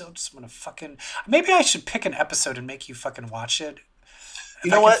just want to fucking... Maybe I should pick an episode and make you fucking watch it.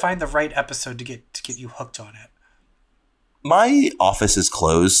 If I can find the right episode to get you hooked on it. My office is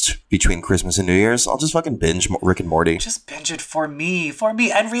closed between Christmas and New Year's. I'll just fucking binge Rick and Morty. Just binge it for me.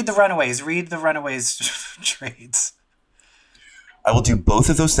 And read The Runaways. Read The Runaways trades. I will do both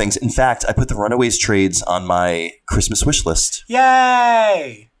of those things. In fact, I put The Runaways trades on my Christmas wish list.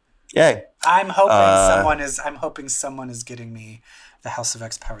 Yay! I'm hoping someone is getting me The House of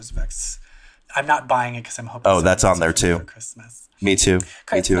X, Powers of X. I'm not buying it because I'm hoping. Oh, that's on there too. For Christmas. Me too.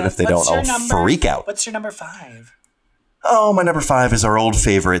 Christmas. Me too. And if they don't, I'll freak out. What's your number 5? Oh, my number 5 is our old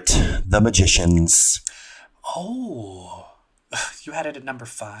favorite, The Magicians. Oh, you had it at number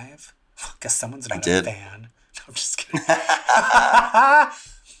 5? Guess someone's not a fan. No, I'm just kidding.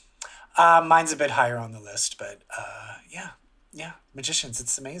 Mine's a bit higher on the list, but yeah, Magicians,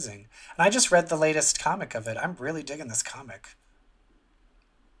 it's amazing. And I just read the latest comic of it. I'm really digging this comic.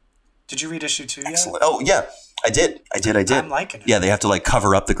 Did you read issue 2 yet? Excellent. Oh, yeah, I did. I'm liking it. Yeah, they have to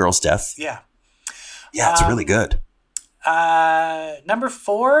cover up the girl's death. Yeah. Yeah, it's really good. Number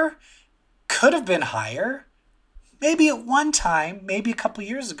 4 could have been higher. Maybe at one time, maybe a couple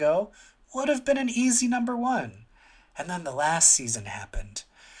years ago, would have been an easy number 1. And then the last season happened.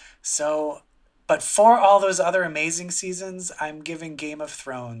 So, but for all those other amazing seasons, I'm giving Game of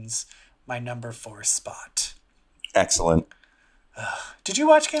Thrones my number 4 spot. Excellent. Did you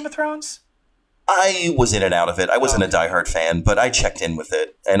watch Game of Thrones? I was in and out of it. I wasn't a diehard fan, but I checked in with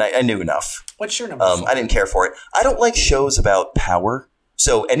it, and I knew enough. What's your number 4? I didn't care for it. I don't like shows about power.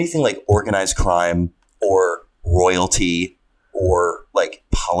 So anything like organized crime or royalty or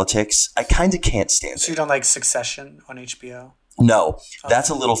politics, I kind of can't stand it. So you don't like Succession on HBO? No, that's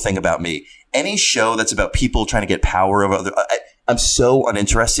a little thing about me. Any show that's about people trying to get power over other, I'm so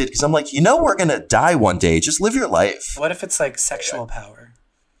uninterested because I'm like, we're going to die one day. Just live your life. What if it's like sexual power?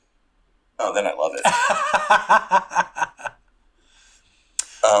 Oh, then I love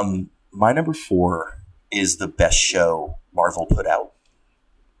it. My number 4 is the best show Marvel put out.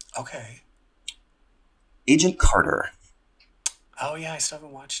 Okay. Agent Carter. Oh yeah, I still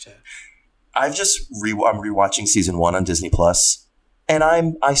haven't watched it. I'm rewatching season 1 on Disney Plus, and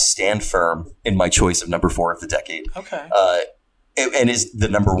I stand firm in my choice of number 4 of the decade. Okay. And is the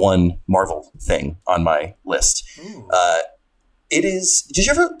number 1 Marvel thing on my list. Ooh. It is. Did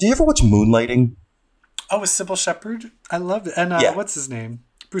you ever watch Moonlighting? Oh, with Sybil Shepherd? I loved it. And what's his name?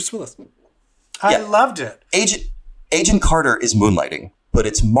 Bruce Willis. I loved it. Agent Carter is Moonlighting, but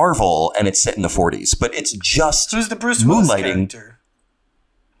it's Marvel and it's set in the 40s. But it's just who's the Bruce Willis character?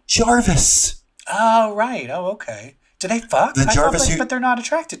 Jarvis. Oh, right. Oh, okay. Do they fuck? But they're not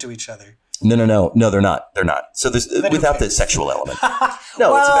attracted to each other. No, they're not. They're not. So there's without the sexual element.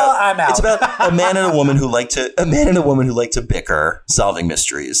 No, I'm out. It's about a man and a woman who like to bicker, solving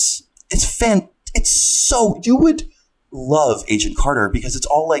mysteries. It's so you would love Agent Carter because it's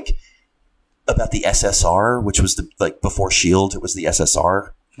all about the SSR, which was before S.H.I.E.L.D. It was the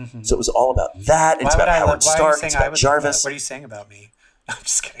SSR. Mm-hmm. So it was all about that. It's about Howard Stark. It's about Jarvis. What are you saying about me? I'm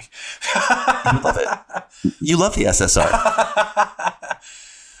just kidding. You love it. You love the SSR.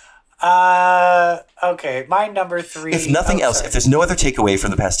 Okay, my number 3. If nothing else, if there's no other takeaway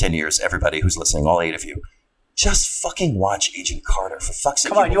from the past 10 years, everybody who's listening, all 8 of you, just fucking watch Agent Carter, for fuck's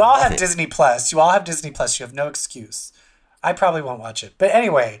sake. Come on, you all have Disney Plus. You all have Disney Plus. You have no excuse. I probably won't watch it. But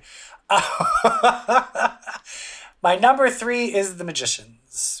anyway, my number 3 is The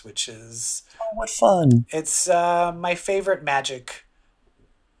Magicians, which is... Oh, what fun. It's my favorite magic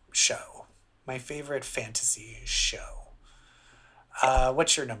show. My favorite fantasy show.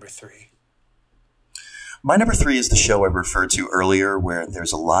 What's your number 3? My number 3 is the show I referred to earlier, where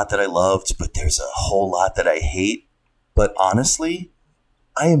there's a lot that I loved, but there's a whole lot that I hate. But honestly,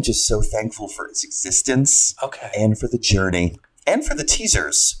 I am just so thankful for its existence. Okay. And for the journey. And for the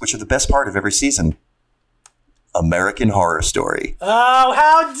teasers, which are the best part of every season. American Horror Story. Oh,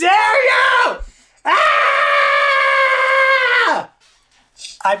 how dare you! Ah!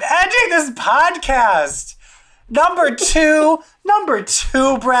 I'm ending this podcast. Number 2,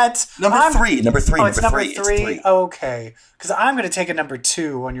 Brett. Number 3. Oh, it's number 3. It's 3. Okay, because I'm going to take a number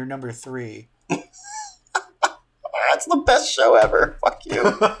 2 on your number 3. That's the best show ever. Fuck you.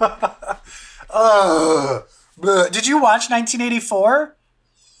 Did you watch 1984?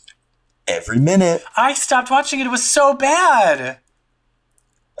 Every minute. I stopped watching it. It was so bad.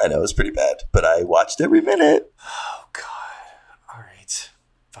 I know, it was pretty bad, but I watched every minute. Oh, God. All right.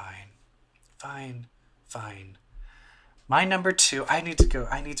 Fine. My number 2, I need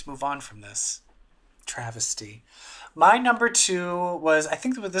to move on from this travesty. My number 2 was, I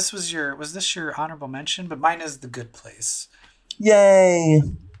think this was this your honorable mention? But mine is The Good Place. Yay.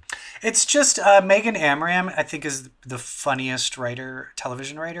 It's just Megan Amram, I think, is the funniest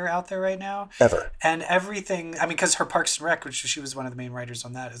television writer out there right now. Ever. And everything, I mean, because her Parks and Rec, which she was one of the main writers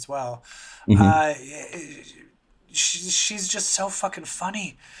on that as well. Mm-hmm. She's just so fucking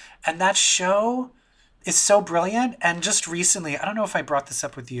funny. And that show is so brilliant. And just recently, I don't know if I brought this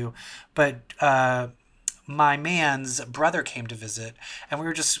up with you, but my man's brother came to visit, and we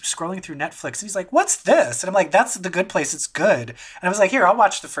were just scrolling through Netflix, and he's like, "What's this?" And I'm like, "That's The Good Place. It's good." And I was like, "Here, I'll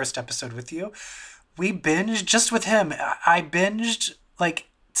watch the first episode with you." We binged just with him. I binged like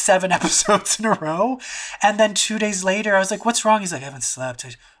 7 episodes in a row, and then 2 days later, I was like, "What's wrong?" He's like, "I haven't slept.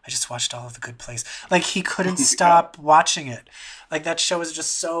 I just watched all of The Good Place." Like, he couldn't stop watching it. Like, that show is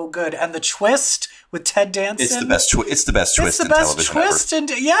just so good, and the twist with Ted Danson. It's the best twist in television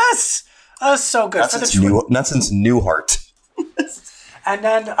ever. Yes. So good. Not since Newhart. And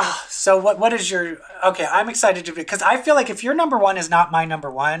then, so what is your... Okay, I'm excited to... Because I feel like if your number 1 is not my number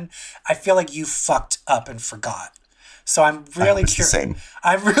 1, I feel like you fucked up and forgot. So I'm really curious.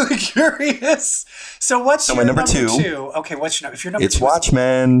 I'm really curious. So what's your number 2? Okay, what's your number... If your number 2 It's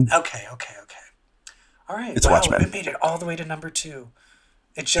Watchmen. Okay. All right. It's Watchmen. We made it all the way to number 2.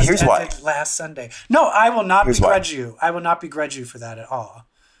 It just ended last Sunday. No, I will not begrudge you. I will not begrudge you for that at all.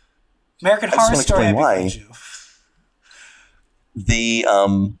 American Horror Story, I begrudge you. The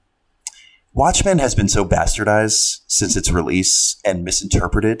Watchmen has been so bastardized since its release and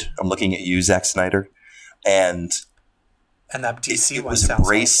misinterpreted. I'm looking at you, Zack Snyder, and that DC it one was sounds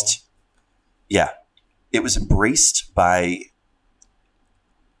embraced. awful. Yeah, it was embraced by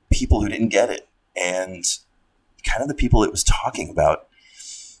people who didn't get it, and kind of the people it was talking about.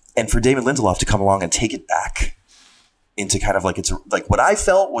 And for David Lindelof to come along and take it back into kind of like what I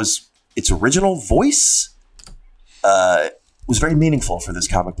felt was its original voice was very meaningful for this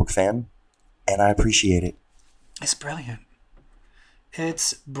comic book fan, and I appreciate it. It's brilliant.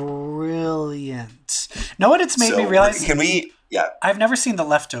 Know what it's made me realize? Can we? Yeah. I've never seen The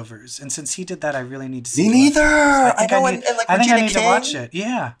Leftovers, and since he did that, I really need to see. Me neither. I think I need to watch it.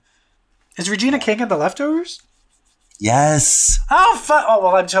 Yeah. Is Regina King in The Leftovers? Yes. Oh, oh,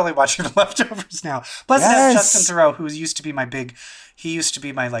 well, I'm totally watching The Leftovers now. Plus, it has Justin Theroux, who used to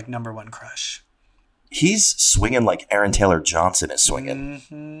be my like number 1 crush. He's swinging like Aaron Taylor Johnson is swinging.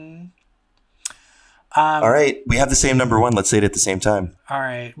 Mm-hmm. All right, we have the same number 1. Let's say it at the same time. All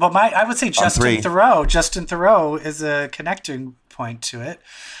right. Well, I would say Justin Theroux. Justin Theroux is a connecting point to it.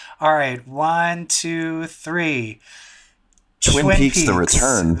 All right, 1, 2, 3. Twin Peaks: The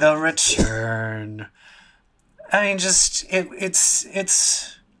Return. The Return. I mean, just it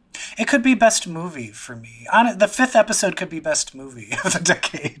could be best movie for me. The 5th episode could be best movie of the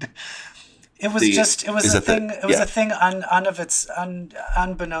decade. It was a thing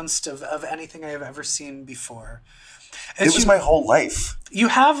unbeknownst of anything I have ever seen before. It was my whole life. You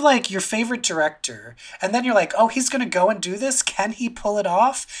have like your favorite director, and then you're like, oh, he's going to go and do this. Can he pull it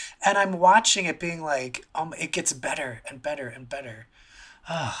off? And I'm watching it being like, it gets better and better and better.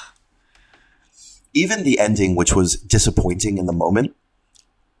 Even the ending, which was disappointing in the moment,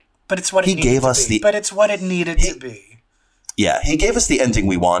 But it's what it needed to be. But it's what it needed to be. Yeah, he gave us the ending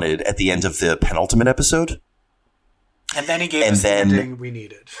we wanted at the end of the penultimate episode. And then he gave us the ending we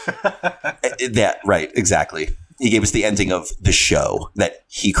needed. Right, exactly. He gave us the ending of the show that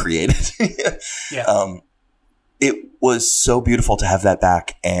he created. Yeah. It was so beautiful to have that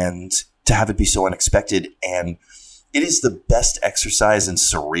back and to have it be so unexpected. And it is the best exercise in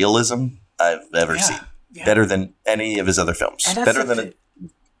surrealism I've ever seen. Yeah. Better than any of his other films. Better than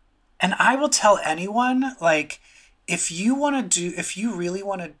And I will tell anyone, like, if you really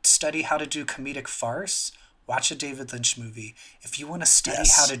want to study how to do comedic farce, watch a David Lynch movie. If you want to study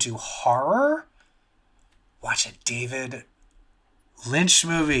how to do horror, watch a David Lynch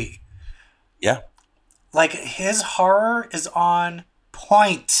movie. Yeah. Like, his horror is on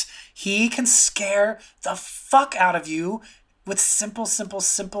point. He can scare the fuck out of you with simple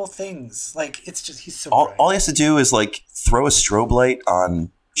things. Like, it's just, he's so all he has to do is, like, throw a strobe light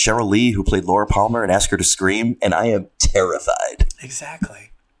on Cheryl Lee, who played Laura Palmer, and ask her to scream, and I am terrified.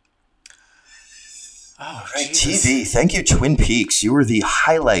 Exactly. Oh, right, TV. Thank you, Twin Peaks. You were the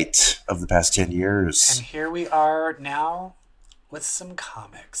highlight of the past 10 years. And here we are now with some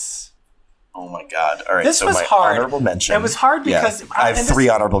comics. Oh my God. All right. This was hard. Honorable mention. It was hard because I have 3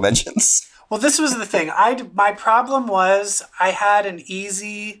 honorable mentions. Well, this was the thing. My problem was I had an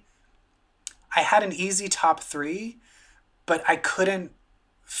easy top 3, but I couldn't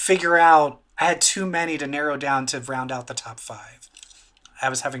figure out. I had too many to narrow down to round out the top 5. I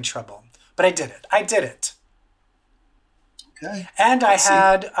was having trouble, but I did it. Okay. And I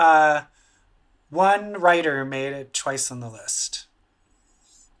had one writer made it twice on the list.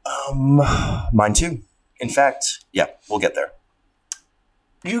 Mine too. In fact, yeah, we'll get there.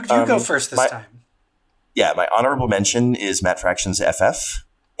 You go first this time. Yeah, my honorable mention is Matt Fraction's FF,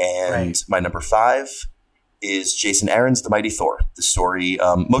 and my number 5 is Jason Aaron's The Mighty Thor, the story,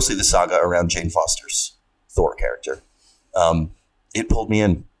 mostly the saga around Jane Foster's Thor character. It pulled me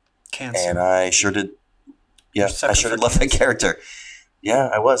in. Cancer. And I sure did. Yeah, I sure did love that character.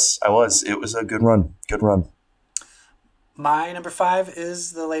 Yeah, I was. It was a good run. My number 5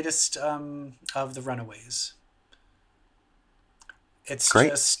 is the latest of the Runaways. It's great.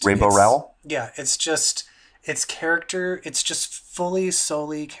 Just Rainbow Rowell? Yeah, it's just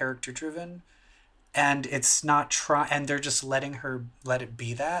solely character driven. And it's not and they're just letting her let it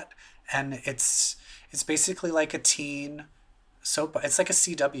be that. And it's basically like a teen soap. It's like a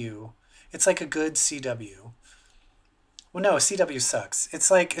CW. It's like a good CW. Well, no, CW sucks.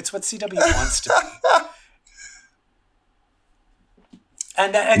 It's what CW wants to be.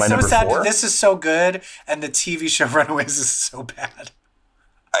 And it's so sad that this is so good and the TV show Runaways is so bad.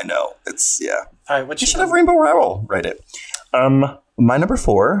 I know. It's, yeah. All right, you should have Rainbow Rowell write it. My number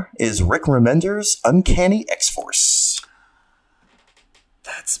 4 is Rick Remender's Uncanny X-Force.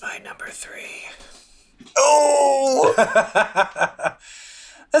 That's my number 3. Oh!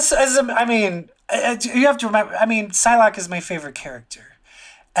 You have to remember, Psylocke is my favorite character.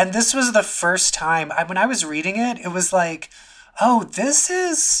 And this was the first time, when I was reading it, it was like,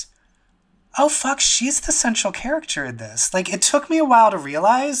 she's the central character in this. Like, it took me a while to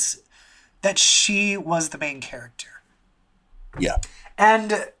realize that she was the main character. Yeah.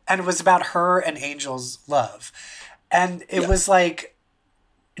 And it was about her and Angel's love. And it was like,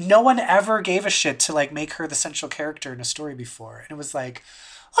 no one ever gave a shit to, like, make her the central character in a story before. And it was like,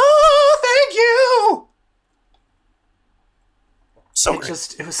 oh, thank you! So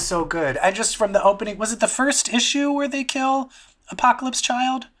great. It was so good. And just from the opening, was it the first issue where they kill Apocalypse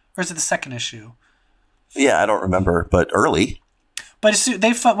Child? Or is it the second issue? Yeah, I don't remember, but early. But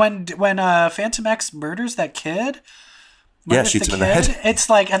when Phantom X murders that kid, shoots him in the head. It's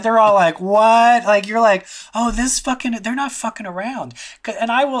like, and they're all like, "What?" Like, you're like, "Oh, they're not fucking around."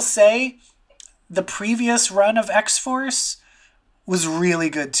 And I will say, the previous run of X-Force was really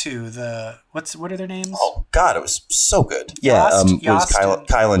good too. What are their names? Oh God, it was so good. Yeah, it was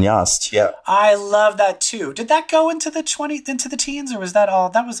Kyle and Yost. Yeah, I love that too. Did that go into the teens, or was that all?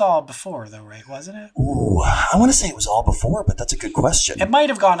 That was all before, though, right? Wasn't it? Ooh, I want to say it was all before, but that's a good question. It might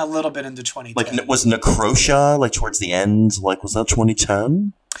have gone a little bit into 2010. Like, was Necrosha like towards the end? Like, was that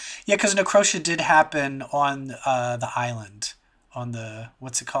 2010? Yeah, because Necrosha did happen on the island, on the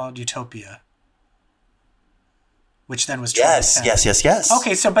what's it called, Utopia. Which then was yes.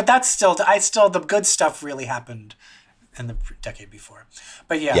 Okay, so but that's still the good stuff really happened in the decade before.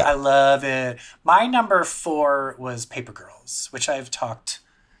 But yeah, I love it. My number 4 was Paper Girls, which I've talked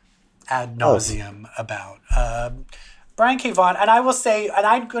ad nauseum about. Brian K. Vaughan, and I will say, and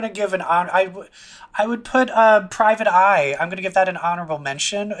I'm going to give an honor. I would put Private Eye. I'm going to give that an honorable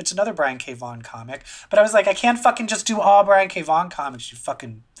mention. It's another Brian K. Vaughan comic, but I was like, I can't fucking just do all Brian K. Vaughan comics. You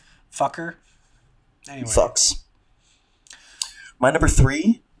fucking fucker. Anyway. Fucks. My number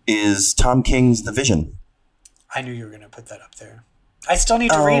 3 is Tom King's The Vision. I knew you were going to put that up there. I still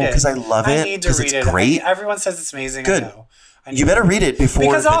need to read it. Because I love it. I need to read it. Great. Everyone says it's amazing. Good. I know. You better read it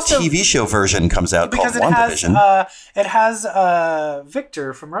before the TV show version comes out called WandaVision. It has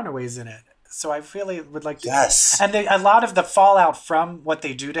Victor from Runaways in it. So I really would like to. Yes. And a lot of the fallout from what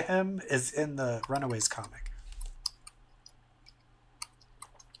they do to him is in the Runaways comic.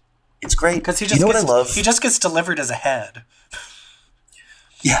 It's great. Because what I love? He just gets delivered as a head.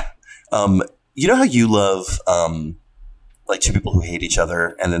 Yeah. You know how you love like two people who hate each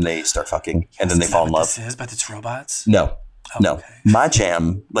other and then they start fucking and then they fall in love? But it's robots? No. No. Okay. My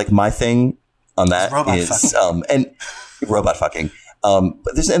jam, like my thing on that is and robot fucking.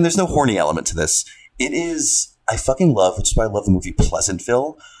 But there's no horny element to this. It is I fucking love, which is why I love the movie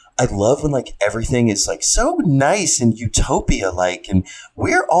Pleasantville. I love when like everything is like so nice and utopia like and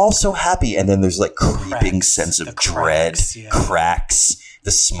we're all so happy and then there's like creeping sense of dread, cracks.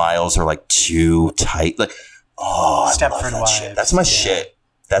 The smiles are like too tight. Like, I love that shit. That's my shit.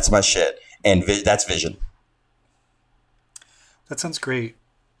 That's my shit. And that's Vision. That sounds great.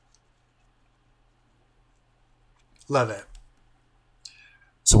 Love it.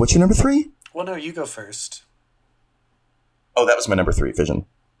 So what's your number 3? Well, no, you go first. Oh, that was my number 3, Vision.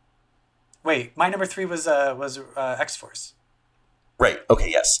 Wait, my number 3 was X-Force. Right. Okay,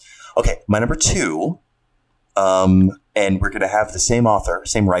 yes. Okay, my number 2, and we're going to have the same author,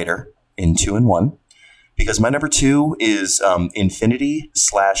 same writer in 2 and 1, because my number 2 is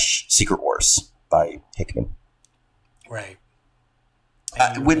Infinity/Secret Wars by Hickman. Right.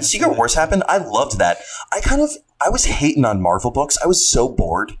 When Secret Wars happened, I loved that. I was hating on Marvel books. I was so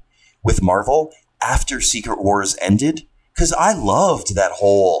bored with Marvel after Secret Wars ended because I loved that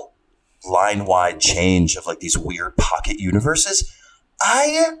whole line-wide change of like these weird pocket universes.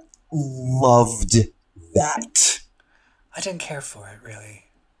 I loved that. I didn't care for it, really.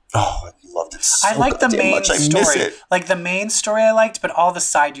 Oh, I loved it so I liked the main much. story. Like the main story I liked, but all the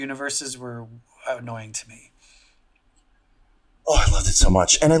side universes were annoying to me. Oh, I loved it so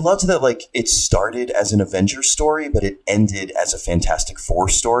much. And I loved that like it started as an Avengers story, but it ended as a Fantastic Four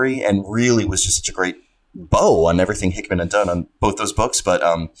story and really was just such a great bow on everything Hickman had done on both those books. But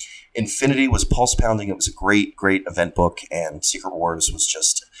Infinity was pulse pounding. It was a great, great event book. And Secret Wars was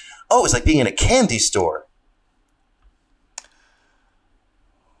just, it was like being in a candy store.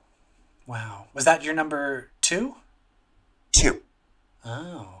 Wow. Was that your number 2? 2.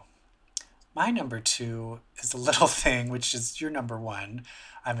 Oh. My number 2 is a little thing, which is your number 1,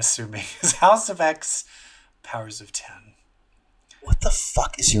 I'm assuming, is House of X, Powers of 10. What the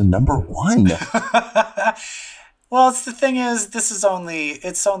fuck is your number 1? Well, the thing is, it's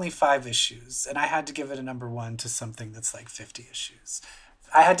only 5 issues, and I had to give it a number 1 to something that's like 50 issues.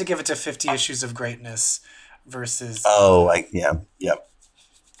 I had to give it to 50 issues of greatness versus. Yep.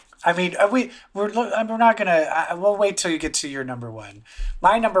 I mean, we're not gonna. We'll wait till you get to your number 1.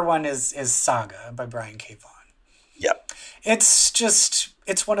 My number 1 is Saga by Brian K. Vaughan. Yep.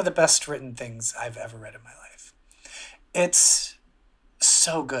 It's one of the best written things I've ever read in my life. It's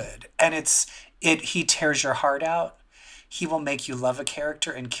so good, and he tears your heart out. He will make you love a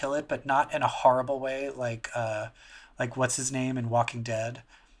character and kill it, but not in a horrible way, like what's his name in Walking Dead.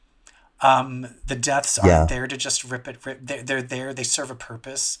 The deaths aren't there to just rip. They're there. They serve a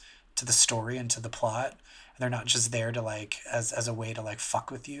purpose to the story and to the plot. And they're not just there to like as a way to like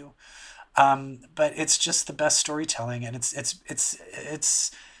fuck with you. But it's just the best storytelling, and it's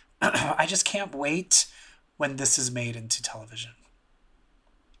I just can't wait when this is made into television.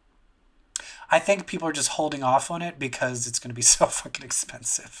 I think people are just holding off on it because it's going to be so fucking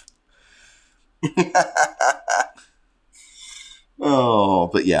expensive. Oh,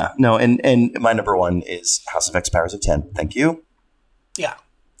 but yeah. No, and my number 1 is House of X, Powers of 10. Thank you. Yeah.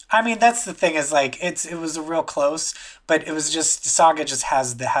 I mean, that's the thing is like, it was a real close, but it was just, Saga just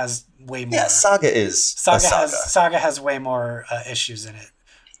has way more. Yeah, Saga has way more issues in it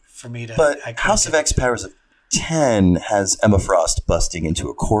for me to. But House of X, Powers of 10 has Emma Frost busting into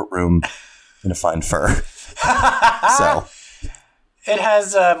a courtroom in a fine fur. So. It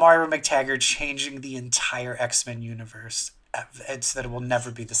has Moira McTaggart changing the entire X-Men universe. It's that it will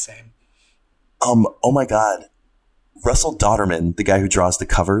never be the same. Oh my God. Russell Dodderman, the guy who draws the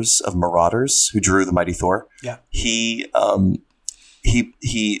covers of Marauders, who drew the Mighty Thor. Yeah. He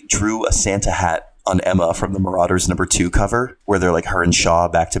drew a Santa hat on Emma from the Marauders #2 cover, where they're like her and Shaw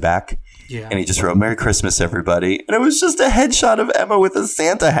back to back. Yeah. And he just wrote "Merry Christmas, everybody," and it was just a headshot of Emma with a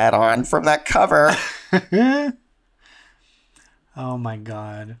Santa hat on from that cover. Oh my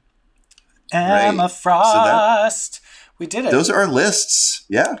God. Emma Frost. We did it. Those are our lists.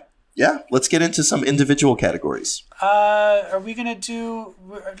 Yeah. Yeah, let's get into some individual categories. Are we gonna do?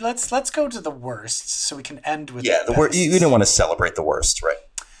 Let's go to the worst so we can end with the worst. You don't want to celebrate the worst, right?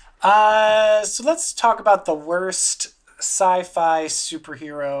 So let's talk about the worst sci-fi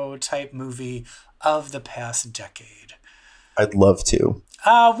superhero type movie of the past decade. I'd love to.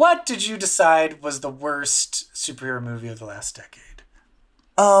 What did you decide was the worst superhero movie of the last decade?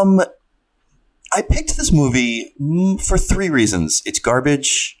 I picked this movie for 3 reasons. It's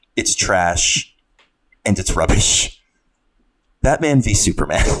garbage, it's trash, and it's rubbish. Batman v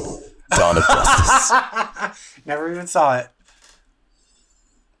Superman, Dawn of Justice. Never even saw it.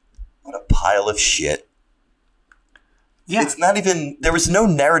 What a pile of shit. Yeah. It's not even, there was no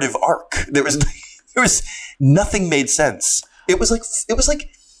narrative arc. There was nothing made sense. It was like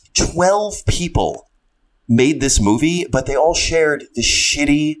 12 people made this movie, but they all shared the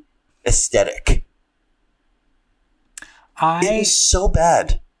shitty aesthetic. It was so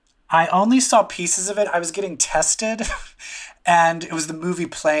bad. I only saw pieces of it. I was getting tested, and it was the movie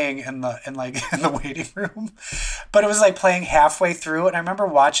playing in the waiting room, but it was like playing halfway through, and I remember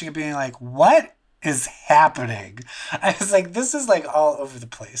watching it being like, "What is happening?" I was like, "This is like all over the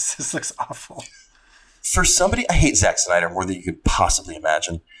place. This looks awful." For somebody, I hate Zack Snyder more than you could possibly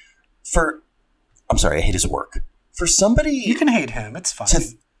imagine. I'm sorry, I hate his work. For somebody, you can hate him. It's fine.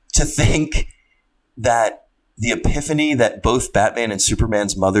 To think that the epiphany that both Batman and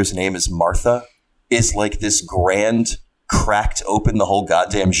Superman's mother's name is Martha is like this grand, cracked open the whole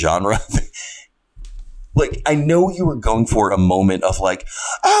goddamn genre. Like, I know you were going for a moment of like,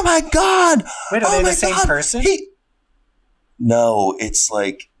 oh my God. Wait, are they the same person? No, it's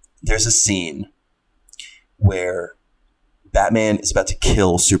like there's a scene where Batman is about to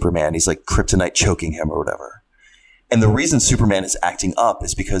kill Superman. He's like kryptonite choking him or whatever. And the reason Superman is acting up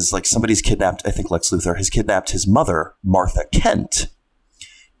is because like somebody's kidnapped, I think Lex Luthor has kidnapped his mother, Martha Kent.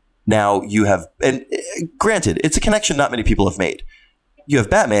 Now you have, and granted, it's a connection not many people have made. You have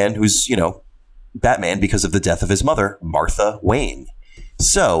Batman, who's, Batman because of the death of his mother, Martha Wayne.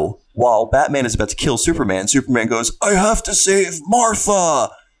 So while Batman is about to kill Superman, Superman goes, I have to save Martha.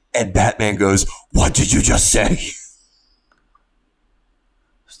 And Batman goes, what did you just say?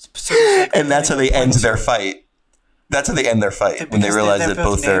 And that's how they end their fight. That's how they end their fight when they realize that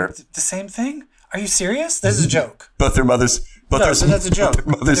both are the same thing. Are you serious? This is a joke. Both their mothers. That's a joke. Both their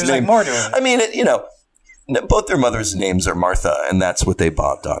mother's There's name. like more to it. I mean, both their mothers' names are Martha, and that's what they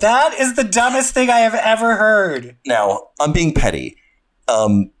bonded on. That is the dumbest thing I have ever heard. Now, I'm being petty.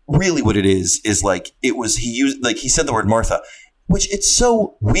 Really, what it is like he said the word Martha, which it's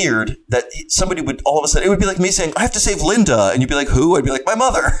so weird that somebody would all of a sudden, it would be like me saying, I have to save Linda, and you'd be like, who? I'd be like, my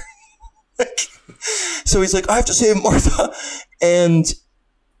mother. So he's like, I have to save Martha. And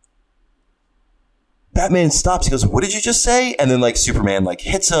Batman stops. He goes, what did you just say? And then like Superman like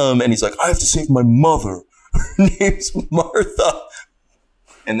hits him and he's like, I have to save my mother. Her name's Martha.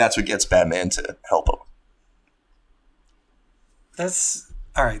 And that's what gets Batman to help him. That's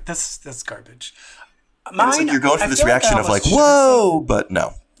all right. That's garbage. Like you're going for this reaction of like, whoa, but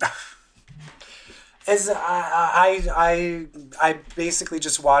no. As I basically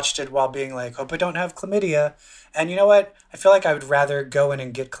just watched it while being like, hope I don't have chlamydia. And you know what? I feel like I would rather go in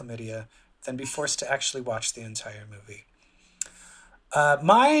and get chlamydia than be forced to actually watch the entire movie.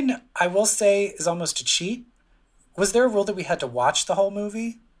 Mine, I will say, is almost a cheat. Was there a rule that we had to watch the whole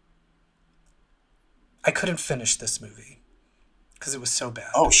movie? I couldn't finish this movie because it was so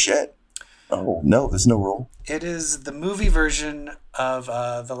bad. Oh, shit. Oh, no, there's no rule. It is the movie version of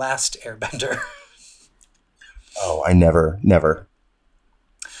The Last Airbender. Oh, I never.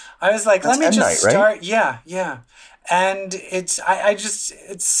 I was like, That's let me just start. Right? Yeah. And I just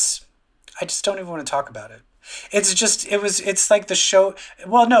don't even want to talk about it. It's like the show.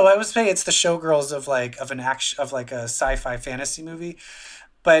 Well, no, I would say it's the Showgirls of a sci-fi fantasy movie.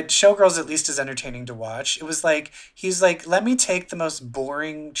 But Showgirls at least is entertaining to watch. It was like, he's like, let me take the most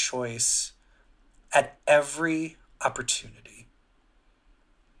boring choice at every opportunity.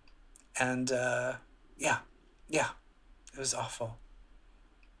 And, yeah, it was awful.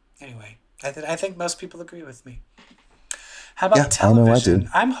 Anyway, I think most people agree with me. How about television? I know I do.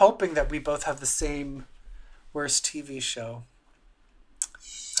 I'm hoping that we both have the same worst TV show.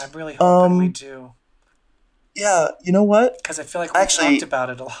 I'm really hoping we do. Yeah, you know what? Because I feel like we talked about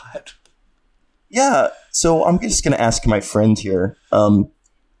it a lot. Yeah, so I'm just going to ask my friend here.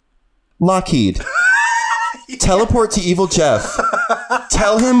 Lockheed, teleport to Evil Jeff.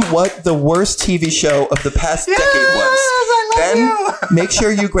 Tell him what the worst TV show of the past decade was. Then make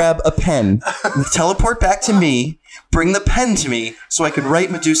sure you grab a pen. Teleport back to me. Bring the pen to me so I can write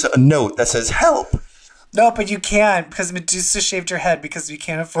Medusa a note that says, help. No, but you can't because Medusa shaved her head because we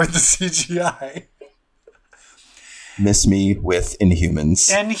can't afford the CGI. Miss me with Inhumans.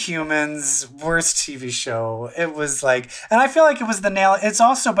 Inhumans, worst TV show. It was like, and I feel like it was the nail. It's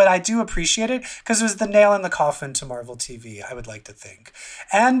also, but I do appreciate it because it was the nail in the coffin to Marvel TV. I would like to think,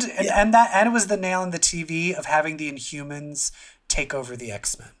 and it was the nail in the TV of having the Inhumans take over the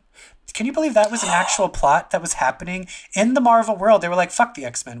X-Men. Can you believe that was an actual plot that was happening in the Marvel world? They were like, "Fuck the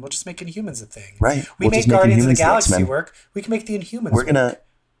X-Men, we'll just make Inhumans a thing." Right. We make Guardians of the Galaxy work. We can make the Inhumans.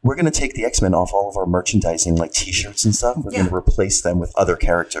 We're gonna take the X-Men off all of our merchandising, like T-shirts and stuff. We're gonna replace them with other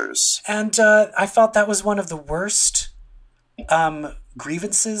characters. And I felt that was one of the worst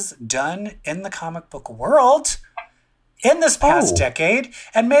grievances done in the comic book world in this past decade.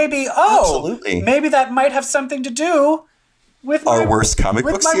 And maybe maybe that might have something to do with our worst comic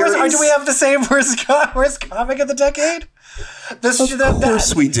book series. Or do we have the same worst comic of the decade? Of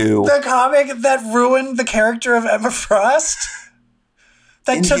course we do. The comic that ruined the character of Emma Frost.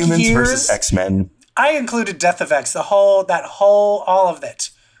 That Inhumans took years. Versus X-Men. I included Death of X, all of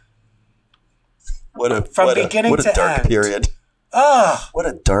it. What a to dark end. period. Ugh. What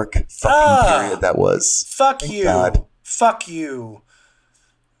a dark fucking period that was. Fuck you. God. Fuck you.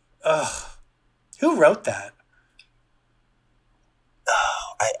 Ugh. Who wrote that?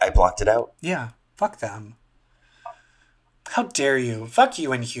 I blocked it out. Yeah. Fuck them. How dare you? Fuck you,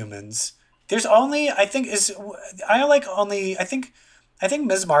 Inhumans. There's only, I think Ms.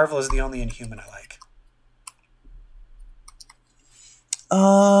 Marvel is the only Inhuman I like.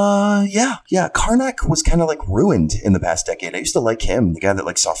 Yeah. Karnak was kind of like ruined in the past decade. I used to like him, the guy that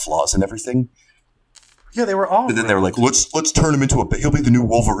like saw flaws and everything. Yeah, they were all. But then they were like, let's turn him into he'll be the new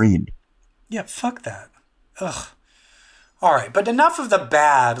Wolverine. Yeah, fuck that. Ugh. All right, but enough of the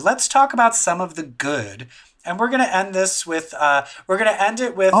bad. Let's talk about some of the good. And we're gonna end this with our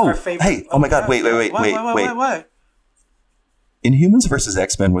favorite. Hey, oh my God! Wait! What? Inhumans versus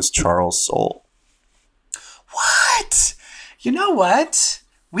X-Men was Charles Soule. What? You know what?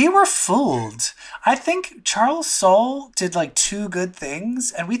 We were fooled. I think Charles Soule did like 2 good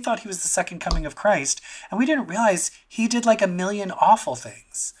things, and we thought he was the second coming of Christ, and we didn't realize he did like 1 million awful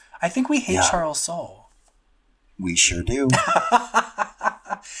things. I think we hate Charles Soule. We sure do.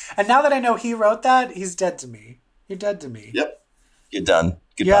 And now that I know he wrote that, he's dead to me. You're dead to me. Yep. You're done.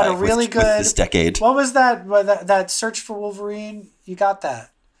 Goodbye. You had a really good with this decade. What was that? That Search for Wolverine? You got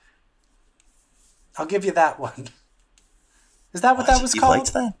that. I'll give you that one. Is that what that was called? You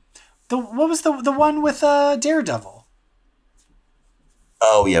liked that? What was the one with Daredevil?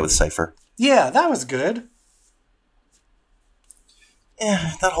 Oh yeah, with Cypher. Yeah, that was good.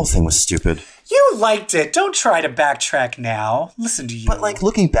 Yeah, that whole thing was stupid. You liked it. Don't try to backtrack now. Listen to you. But like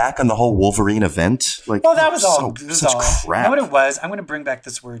looking back on the whole Wolverine event, like that was all such crap. You know what it was? I'm going to bring back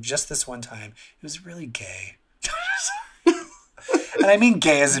this word just this one time. It was really gay. And I mean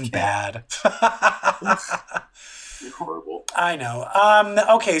gay as in bad. You're horrible. I know.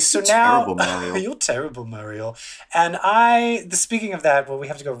 Okay, so You're now terrible, Mario. You're terrible, Mario. And speaking of that, we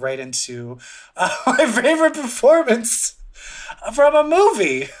have to go right into my favorite performance from a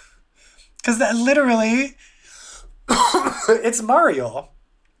movie. Because that literally, it's Mario.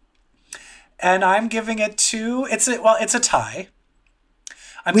 And I'm giving it to, it's a tie.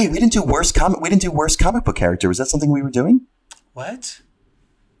 We didn't do worst comic book character. Was that something we were doing? What?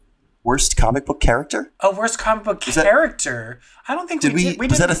 Worst comic book character? Oh, worst comic book character. I don't think we did.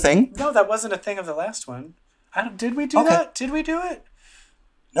 Was that a thing? No, that wasn't a thing of the last one. Did we do that? Did we do it?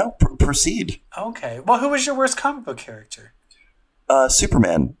 No, proceed. Okay. Well, who was your worst comic book character?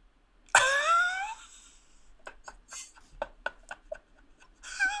 Superman.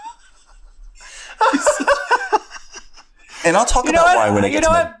 And I'll talk about why when it gets.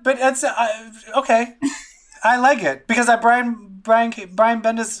 You know what? But that's okay. I like it because Brian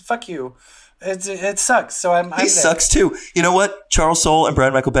Bendis. Fuck you. It sucks. So he sucks too. You know what? Charles Soule and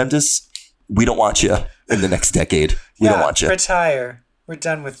Brian Michael Bendis. We don't want you in the next decade. We don't want you. Retire. We're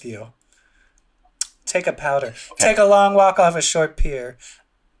done with you. Take a powder. Okay. Take a long walk off a short pier.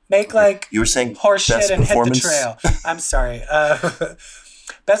 Make like you were saying horse shit and hit the trail. I'm sorry.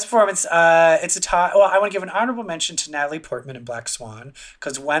 Best performance. It's a tie. Well, I want to give an honorable mention to Natalie Portman in Black Swan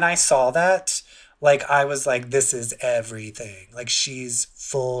because when I saw that, like I was like, this is everything. Like she's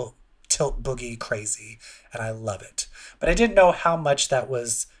full tilt boogie crazy, and I love it. But I didn't know how much that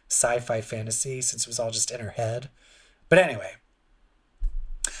was sci-fi fantasy since it was all just in her head. But anyway,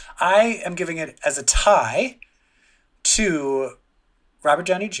 I am giving it as a tie to Robert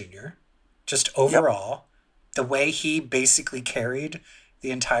Downey Jr. Just overall, the way he basically carried the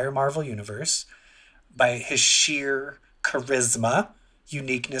entire Marvel universe by his sheer charisma,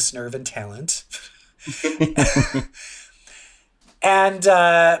 uniqueness, nerve, and talent. And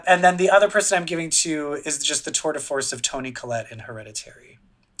then the other person I'm giving to is just the tour de force of Toni Collette in Hereditary.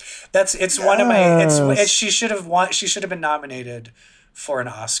 One of my she should have been nominated for an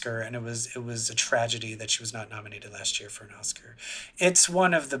Oscar, and it was a tragedy that she was not nominated last year for an Oscar. It's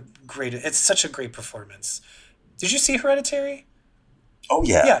one of the greatest. It's such a great performance. Did you see Hereditary? Oh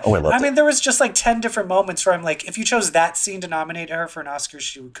yeah. Yeah. Oh, I loved it. I mean, there was just like 10 different moments where I'm like, if you chose that scene to nominate her for an Oscar,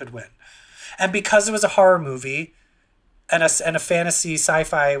 she could win. And because it was a horror movie and a fantasy,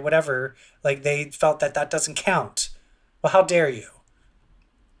 sci-fi, whatever, like they felt that doesn't count. Well, how dare you?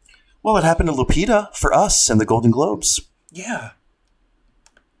 Well, it happened to Lupita for Us and the Golden Globes. Yeah.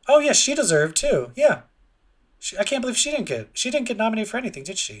 Oh yeah, she deserved too. Yeah. I can't believe she didn't get nominated for anything,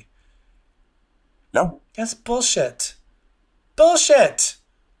 did she? No. That's bullshit. Bullshit.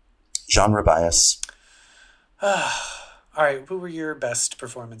 Genre bias. All right, who were your best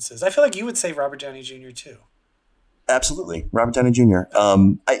performances? I feel like you would say Robert Downey Jr. too. Absolutely. Robert Downey Jr.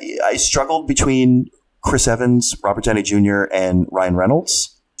 I struggled between Chris Evans, Robert Downey Jr., and Ryan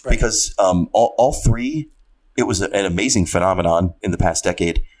Reynolds because all three, it was an amazing phenomenon in the past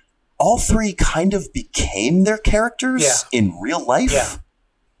decade. All three kind of became their characters in real life. Yeah.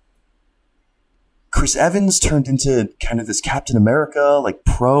 Chris Evans turned into kind of this Captain America, like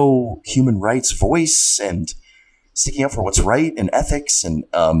pro-human rights voice and sticking up for what's right and ethics. And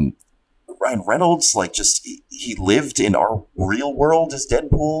Ryan Reynolds, like he lived in our real world as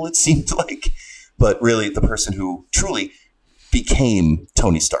Deadpool, it seemed like. But really the person who truly became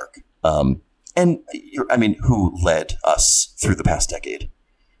Tony Stark. Who led us through the past decade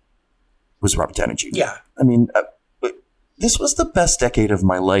was Robert Downey Jr. Yeah. I mean, this was the best decade of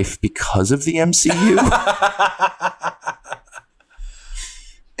my life because of the MCU.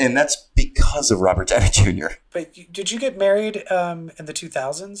 And that's because of Robert Downey Jr. But did you get married in the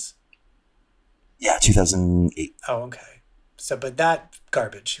 2000s? Yeah, 2008. Oh, okay. So, but that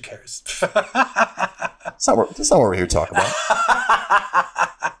garbage, who cares? That's not what we're here to talk about.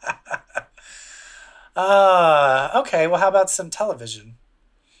 Okay, well, how about some television?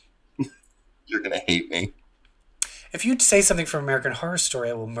 You're going to hate me. If you say something from American Horror Story,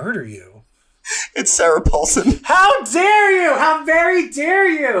 I will murder you. It's Sarah Paulson. How dare you? How very dare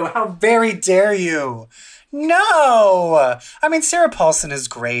you? How very dare you? No! I mean, Sarah Paulson is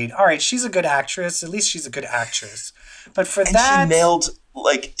great. All right, she's a good actress. At least she's a good actress. But for that...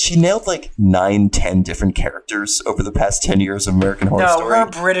 She nailed 9-10 different characters over the past 10 years of American Horror Story. No, her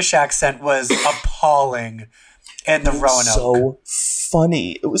British accent was appalling in the Roanoke. So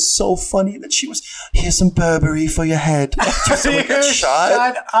funny. It was so funny that she was, here's some Burberry for your head. After someone got shot.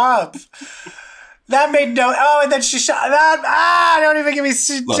 Shut up. That made no... Oh, and then she shot... don't even get me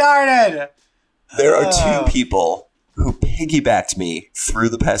started. Look, there are two people who piggybacked me through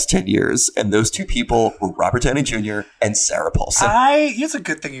the past 10 years, and those two people were Robert Downey Jr. and Sarah Paulson. It's a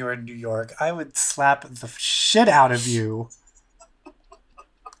good thing you were in New York. I would slap the shit out of you.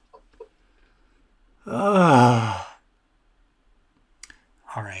 All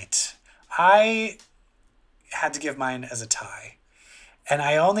right. I had to give mine as a tie. And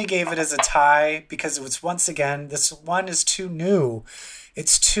I only gave it as a tie because it was, once again, this one is too new.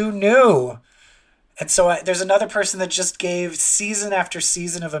 It's too new. And so there's another person that just gave season after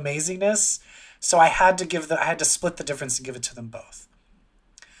season of amazingness. So I had to split the difference and give it to them both.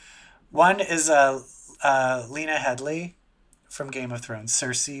 One is Lena Headey from Game of Thrones,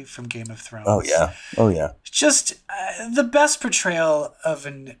 Cersei from Game of Thrones. Oh yeah. Just the best portrayal of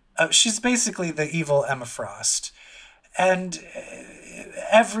she's basically the evil Emma Frost, and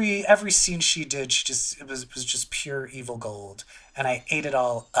every scene she did, it was just pure evil gold, and I ate it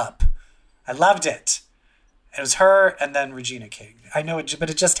all up. I loved it. It was her and then Regina King. I know it, but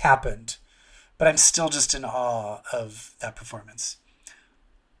it just happened. But I'm still just in awe of that performance.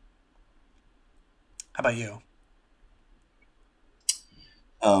 How about you?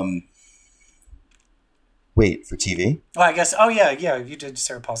 Wait, for TV? Well, I guess. Oh yeah, you did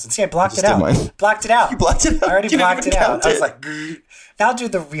Sarah Paulson. See, I blocked it out. Blocked it out. You blocked it out. I already blocked it out. I was like, now do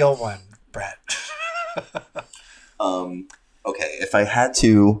the real one, Brett. Okay, if I had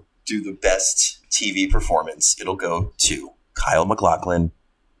to do the best TV performance, it'll go to Kyle MacLachlan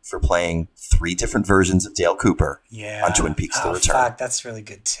for playing 3 different versions of Dale Cooper on Twin Peaks: The Return. Fuck, that's really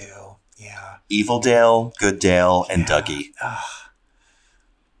good too. Yeah. Evil Dale, Good Dale, and Dougie.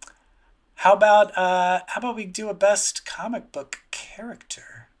 How about we do a best comic book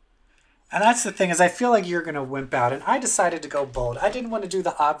character? And that's the thing, is I feel like you're going to wimp out, and I decided to go bold. I didn't want to do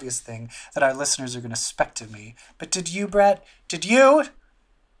the obvious thing that our listeners are going to expect of me. But did you, Brett? Did you?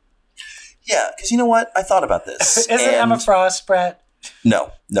 Yeah, because you know what? I thought about this. Is it Emma Frost, Brett?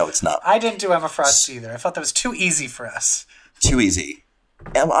 No, it's not. I didn't do Emma Frost either. I felt that was too easy for us. Too easy.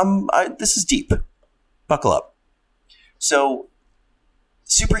 This is deep. Buckle up. So,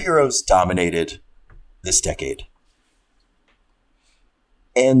 superheroes dominated this decade.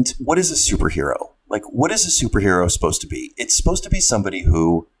 And what is a superhero? Like, what is a superhero supposed to be? It's supposed to be somebody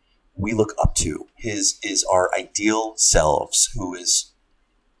who we look up to. His is our ideal selves, who is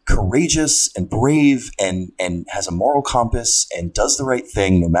courageous and brave and has a moral compass and does the right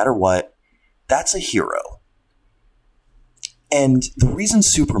thing no matter what. That's a hero. And the reason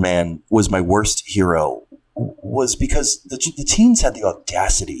Superman was my worst hero was because the teens had the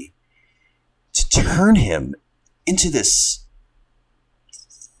audacity to turn him into this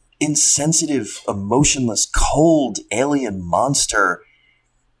insensitive, emotionless, cold alien monster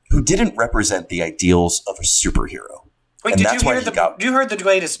who didn't represent the ideals of a superhero. Wait, you heard the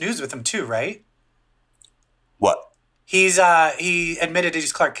latest news with him too, right? What? He admitted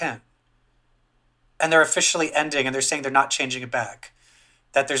he's Clark Kent. And they're officially ending, and they're saying they're not changing it back.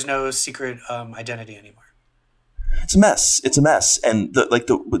 That there's no secret identity anymore. It's a mess. And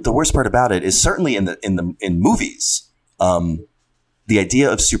the worst part about it is certainly in movies, the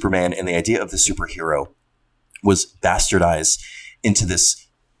idea of Superman and the idea of the superhero was bastardized into this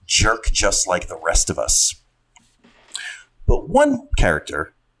jerk just like the rest of us. But one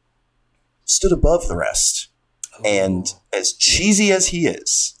character stood above the rest, and as cheesy as he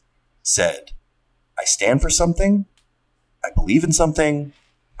is, said, I stand for something, I believe in something,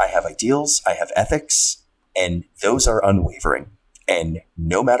 I have ideals, I have ethics, and those are unwavering. And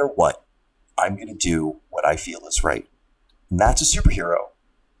no matter what, I'm going to do what I feel is right. And that's a superhero.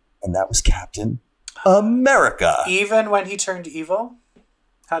 And that was Captain America. Even when he turned evil?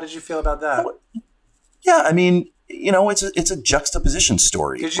 How did you feel about that? Yeah, I mean, it's a juxtaposition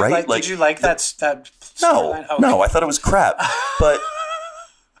story, did you right? Did you like that? No, I thought it was crap.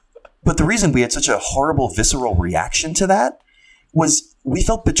 But the reason we had such a horrible, visceral reaction to that was we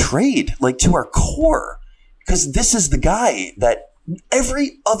felt betrayed, like to our core, because this is the guy that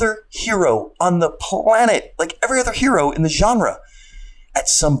every other hero on the planet, like every other hero in the genre, at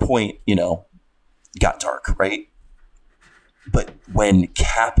some point, got dark, right? But when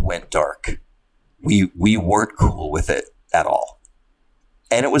Cap went dark, we weren't cool with it at all.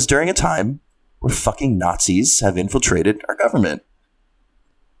 And it was during a time where fucking Nazis have infiltrated our government.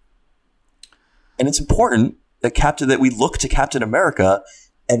 And it's important that we look to Captain America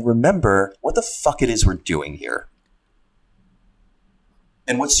and remember what the fuck it is we're doing here.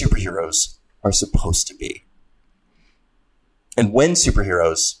 And what superheroes are supposed to be. And when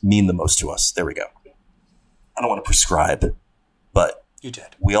superheroes mean the most to us. There we go. I don't want to prescribe, but you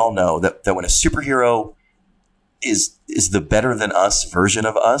did. We all know that when a superhero is the better than us version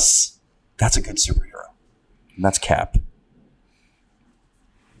of us, that's a good superhero. And that's Cap.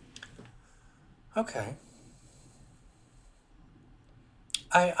 Okay.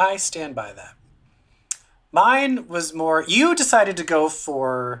 I stand by that. Mine was more, you decided to go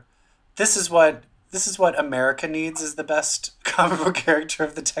for this is what America needs is the best comic book character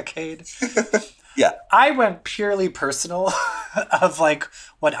of the decade. Yeah. I went purely personal of like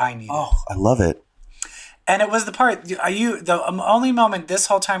what I needed. Oh, I love it. And it was the part the only moment this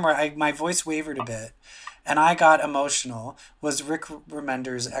whole time where my voice wavered a bit and I got emotional was Rick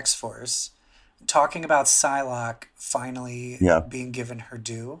Remender's X-Force talking about Psylocke finally being given her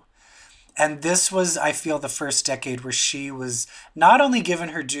due. And this was, I feel, the first decade where she was not only given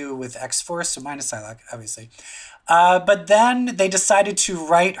her due with X-Force, so minus Psylocke, obviously, but then they decided to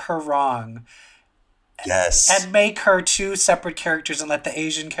right her wrong. Yes. And make her two separate characters and let the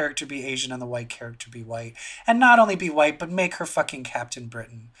Asian character be Asian and the white character be white. And not only be white, but make her fucking Captain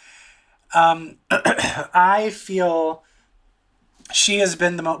Britain. I feel she has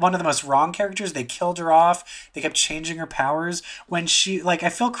been one of the most wrong characters. They killed her off. They kept changing her powers. When she, I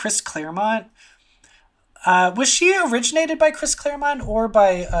feel Chris Claremont, was she originated by Chris Claremont or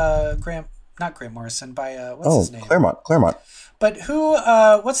by not Grant Morrison, by, what's his name? Claremont. But who,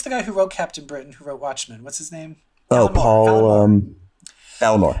 what's the guy who wrote Captain Britain, who wrote Watchmen? What's his name? Alan Moore.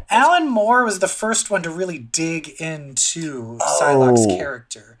 Alan Moore was the first one to really dig into Psylocke's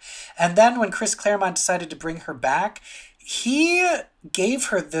character. And then when Chris Claremont decided to bring her back, he gave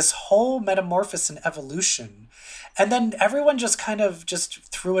her this whole metamorphosis and evolution. And then everyone just kind of just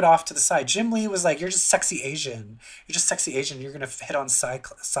threw it off to the side. Jim Lee was like, you're just sexy Asian. You're just sexy Asian. You're going to hit on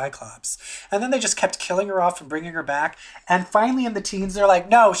Cyclops. And then they just kept killing her off and bringing her back. And finally in the teens, they're like,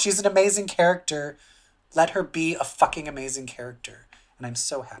 no, she's an amazing character. Let her be a fucking amazing character. And I'm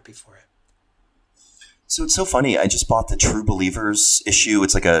so happy for it. So it's so funny. I just bought the True Believers issue.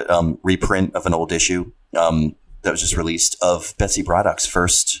 It's like a reprint of an old issue. that was just released of Betsy Braddock's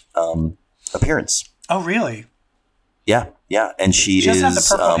first appearance. Oh, really? Yeah, yeah. And she doesn't have the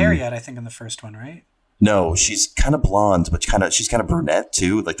purple hair yet, I think, in the first one, right? No, she's kind of blonde, but she's kind of brunette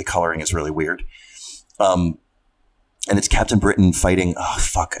too. Like the coloring is really weird. And it's Captain Britain fighting. Oh,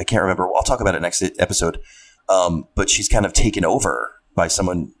 fuck. I can't remember. I'll talk about it next episode. But she's kind of taken over by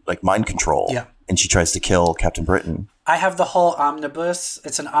someone like mind control. Yeah. And she tries to kill Captain Britain. I have the whole omnibus.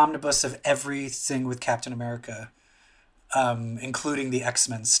 It's an omnibus of everything with Captain America, including the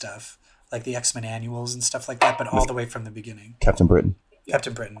X-Men stuff, like the X-Men annuals and stuff like that, but all the way from the beginning. Captain Britain.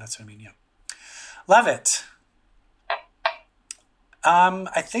 Captain Britain, that's what I mean, yeah. Love it.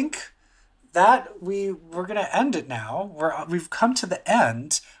 I think that we're going to end it now. We've come to the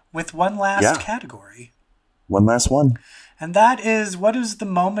end with one last category. One last one. And that is, what is the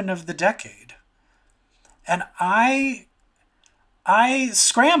moment of the decade? And I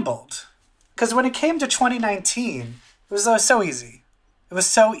scrambled. Because when it came to 2019, it was so easy. It was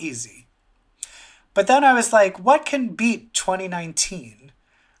so easy. But then I was like, what can beat 2019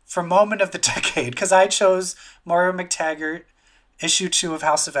 for moment of the decade? Because I chose Moira McTaggart, issue 2 of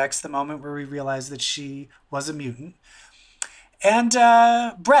House of X, the moment where we realized that she was a mutant. And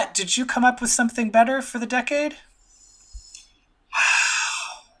Brett, did you come up with something better for the decade?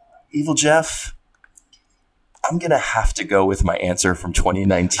 Evil Jeff, I'm going to have to go with my answer from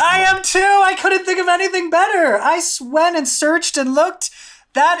 2019. I am too. I couldn't think of anything better. I went and searched and looked.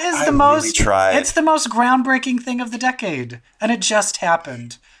 That is the most. Really tried. It's the most groundbreaking thing of the decade, and it just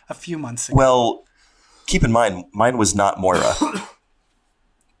happened a few months ago. Well, keep in mind, mine was not Moira.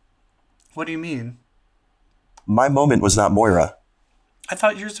 What do you mean? My moment was not Moira. I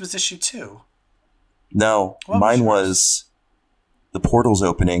thought yours was issue 2. No, mine was the portals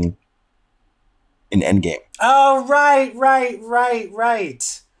opening in Endgame. Oh, right.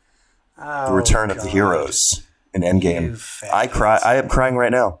 Oh, the return of the heroes in Endgame. I am crying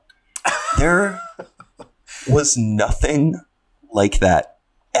right now. There was nothing like that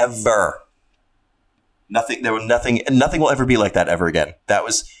ever. Nothing. There was nothing, and nothing will ever be like that ever again. That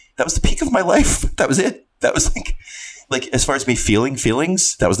was the peak of my life. That was it. That was like as far as me feeling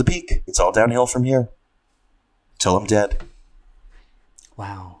feelings, that was the peak. It's all downhill from here till I'm dead.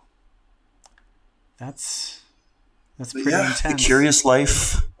 Wow. That's pretty intense. The Curious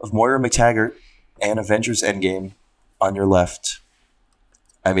Life of Moira McTaggart and Avengers Endgame on your left.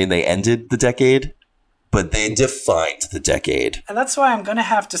 I mean, they ended the decade, but they defined the decade. And that's why I'm going to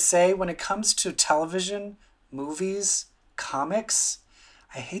have to say, when it comes to television, movies, comics,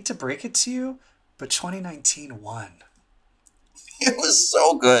 I hate to break it to you, but 2019 won. It was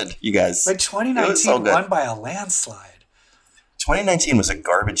so good, you guys. Like 2019 won by a landslide. 2019 was a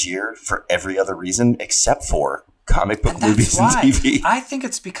garbage year for every other reason except for comic book movies and TV. I think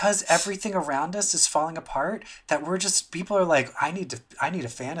it's because everything around us is falling apart that people are like, I need a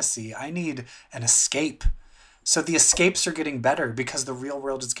fantasy. I need an escape. So the escapes are getting better because the real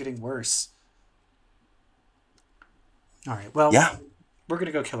world is getting worse. All right. Well, we're going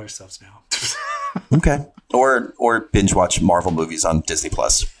to go kill ourselves now. Okay. Or binge watch Marvel movies on Disney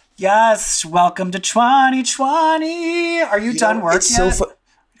Plus. Yes. Welcome to 2020. Are you done work yet?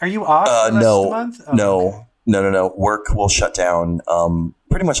 Are you off the rest of the month? Oh, no. Okay. No. Work will shut down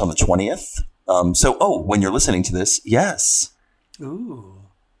pretty much on the 20th. When you're listening to this, yes. Ooh.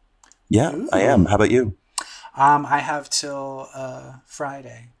 Yeah, Ooh. I am. How about you? I have till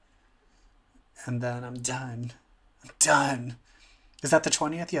Friday. And then I'm done. Is that the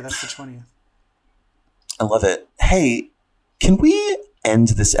 20th? Yeah, that's the 20th. I love it. Hey, can we end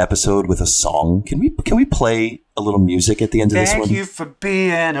this episode with a song? Can we play a little music at the end of this one? Thank you for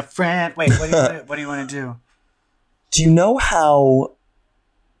being a friend. Wait, what do you want to do? Do you know how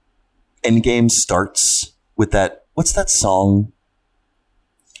Endgame starts with that? What's that song?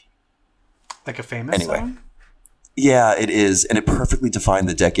 Like a famous song? Yeah, it is. And it perfectly defined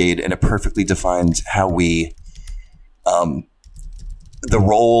the decade, and it perfectly defined how we, the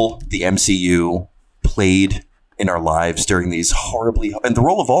role the MCU played in our lives during these and the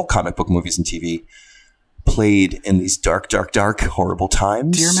role of all comic book movies and TV played in these dark, horrible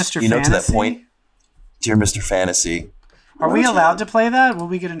times. Dear Mr. Fantasy? To that point, Dear Mr. Fantasy. Are we allowed to play that? Will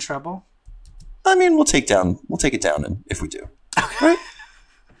we get in trouble? I mean, we'll take it down if we do. Okay. Right?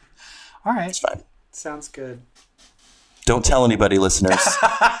 All right. It's fine. Sounds good. Don't tell anybody, listeners.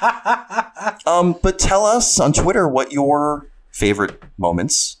 But tell us on Twitter what your favorite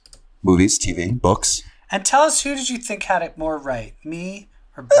moments, movies, TV, books. And tell us, who did you think had it more right, me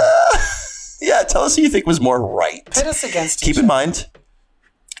or Brett? Yeah, tell us who you think was more right. Pit us against Keep in mind,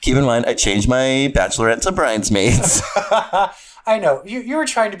 I changed my Bachelorette to Bridesmaids. I know. You were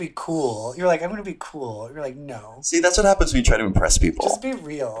trying to be cool. You're like, I'm going to be cool. You're like, no. See, that's what happens when you try to impress people. Just be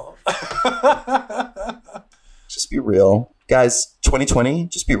real. Just be real. Guys, 2020,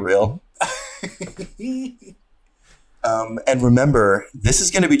 just be real. And remember, this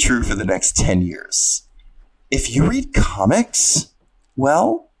is going to be true for the next 10 years. If you read comics,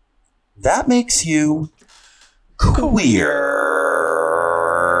 well, that makes you queer.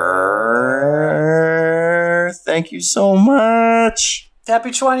 Thank you so much.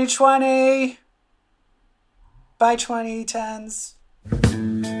 Happy 2020. Bye, 2010s.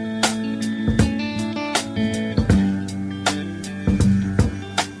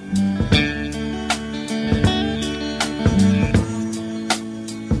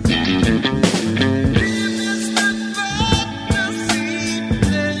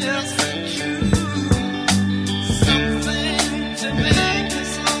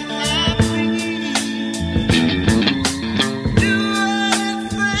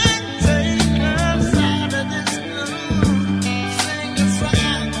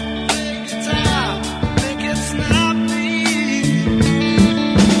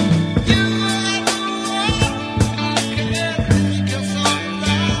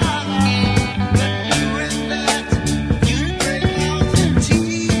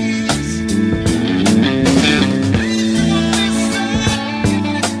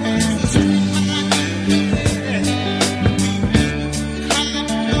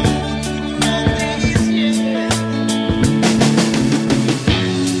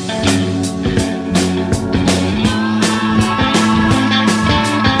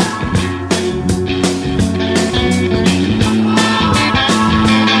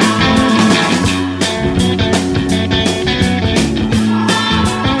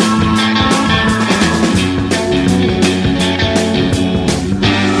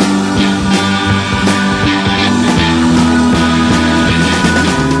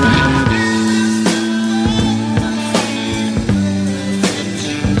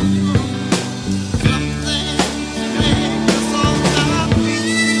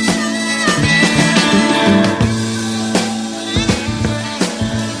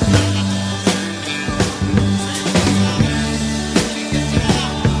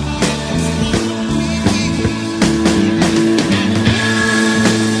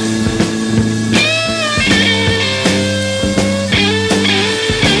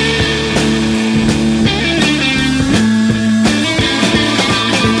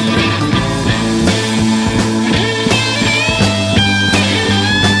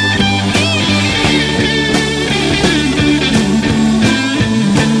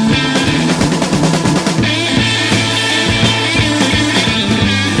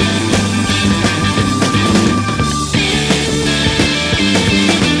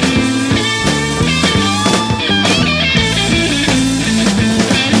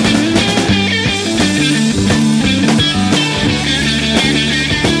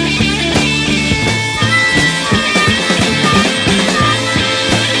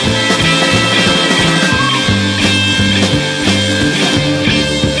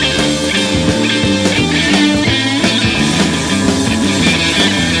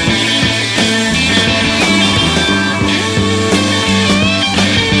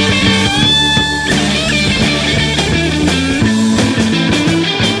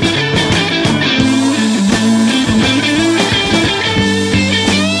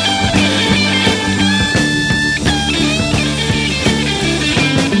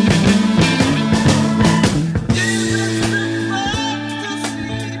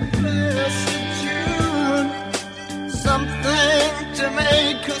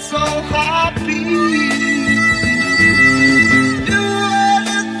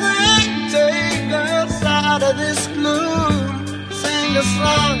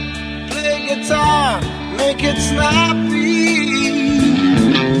 Make it snappy.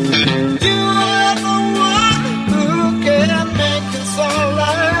 You are the one who can make us all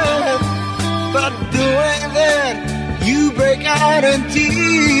laugh. But doing that, you break out in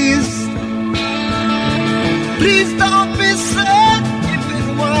tears. Please don't be sad if it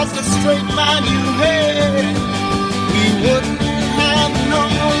was a straight line you had.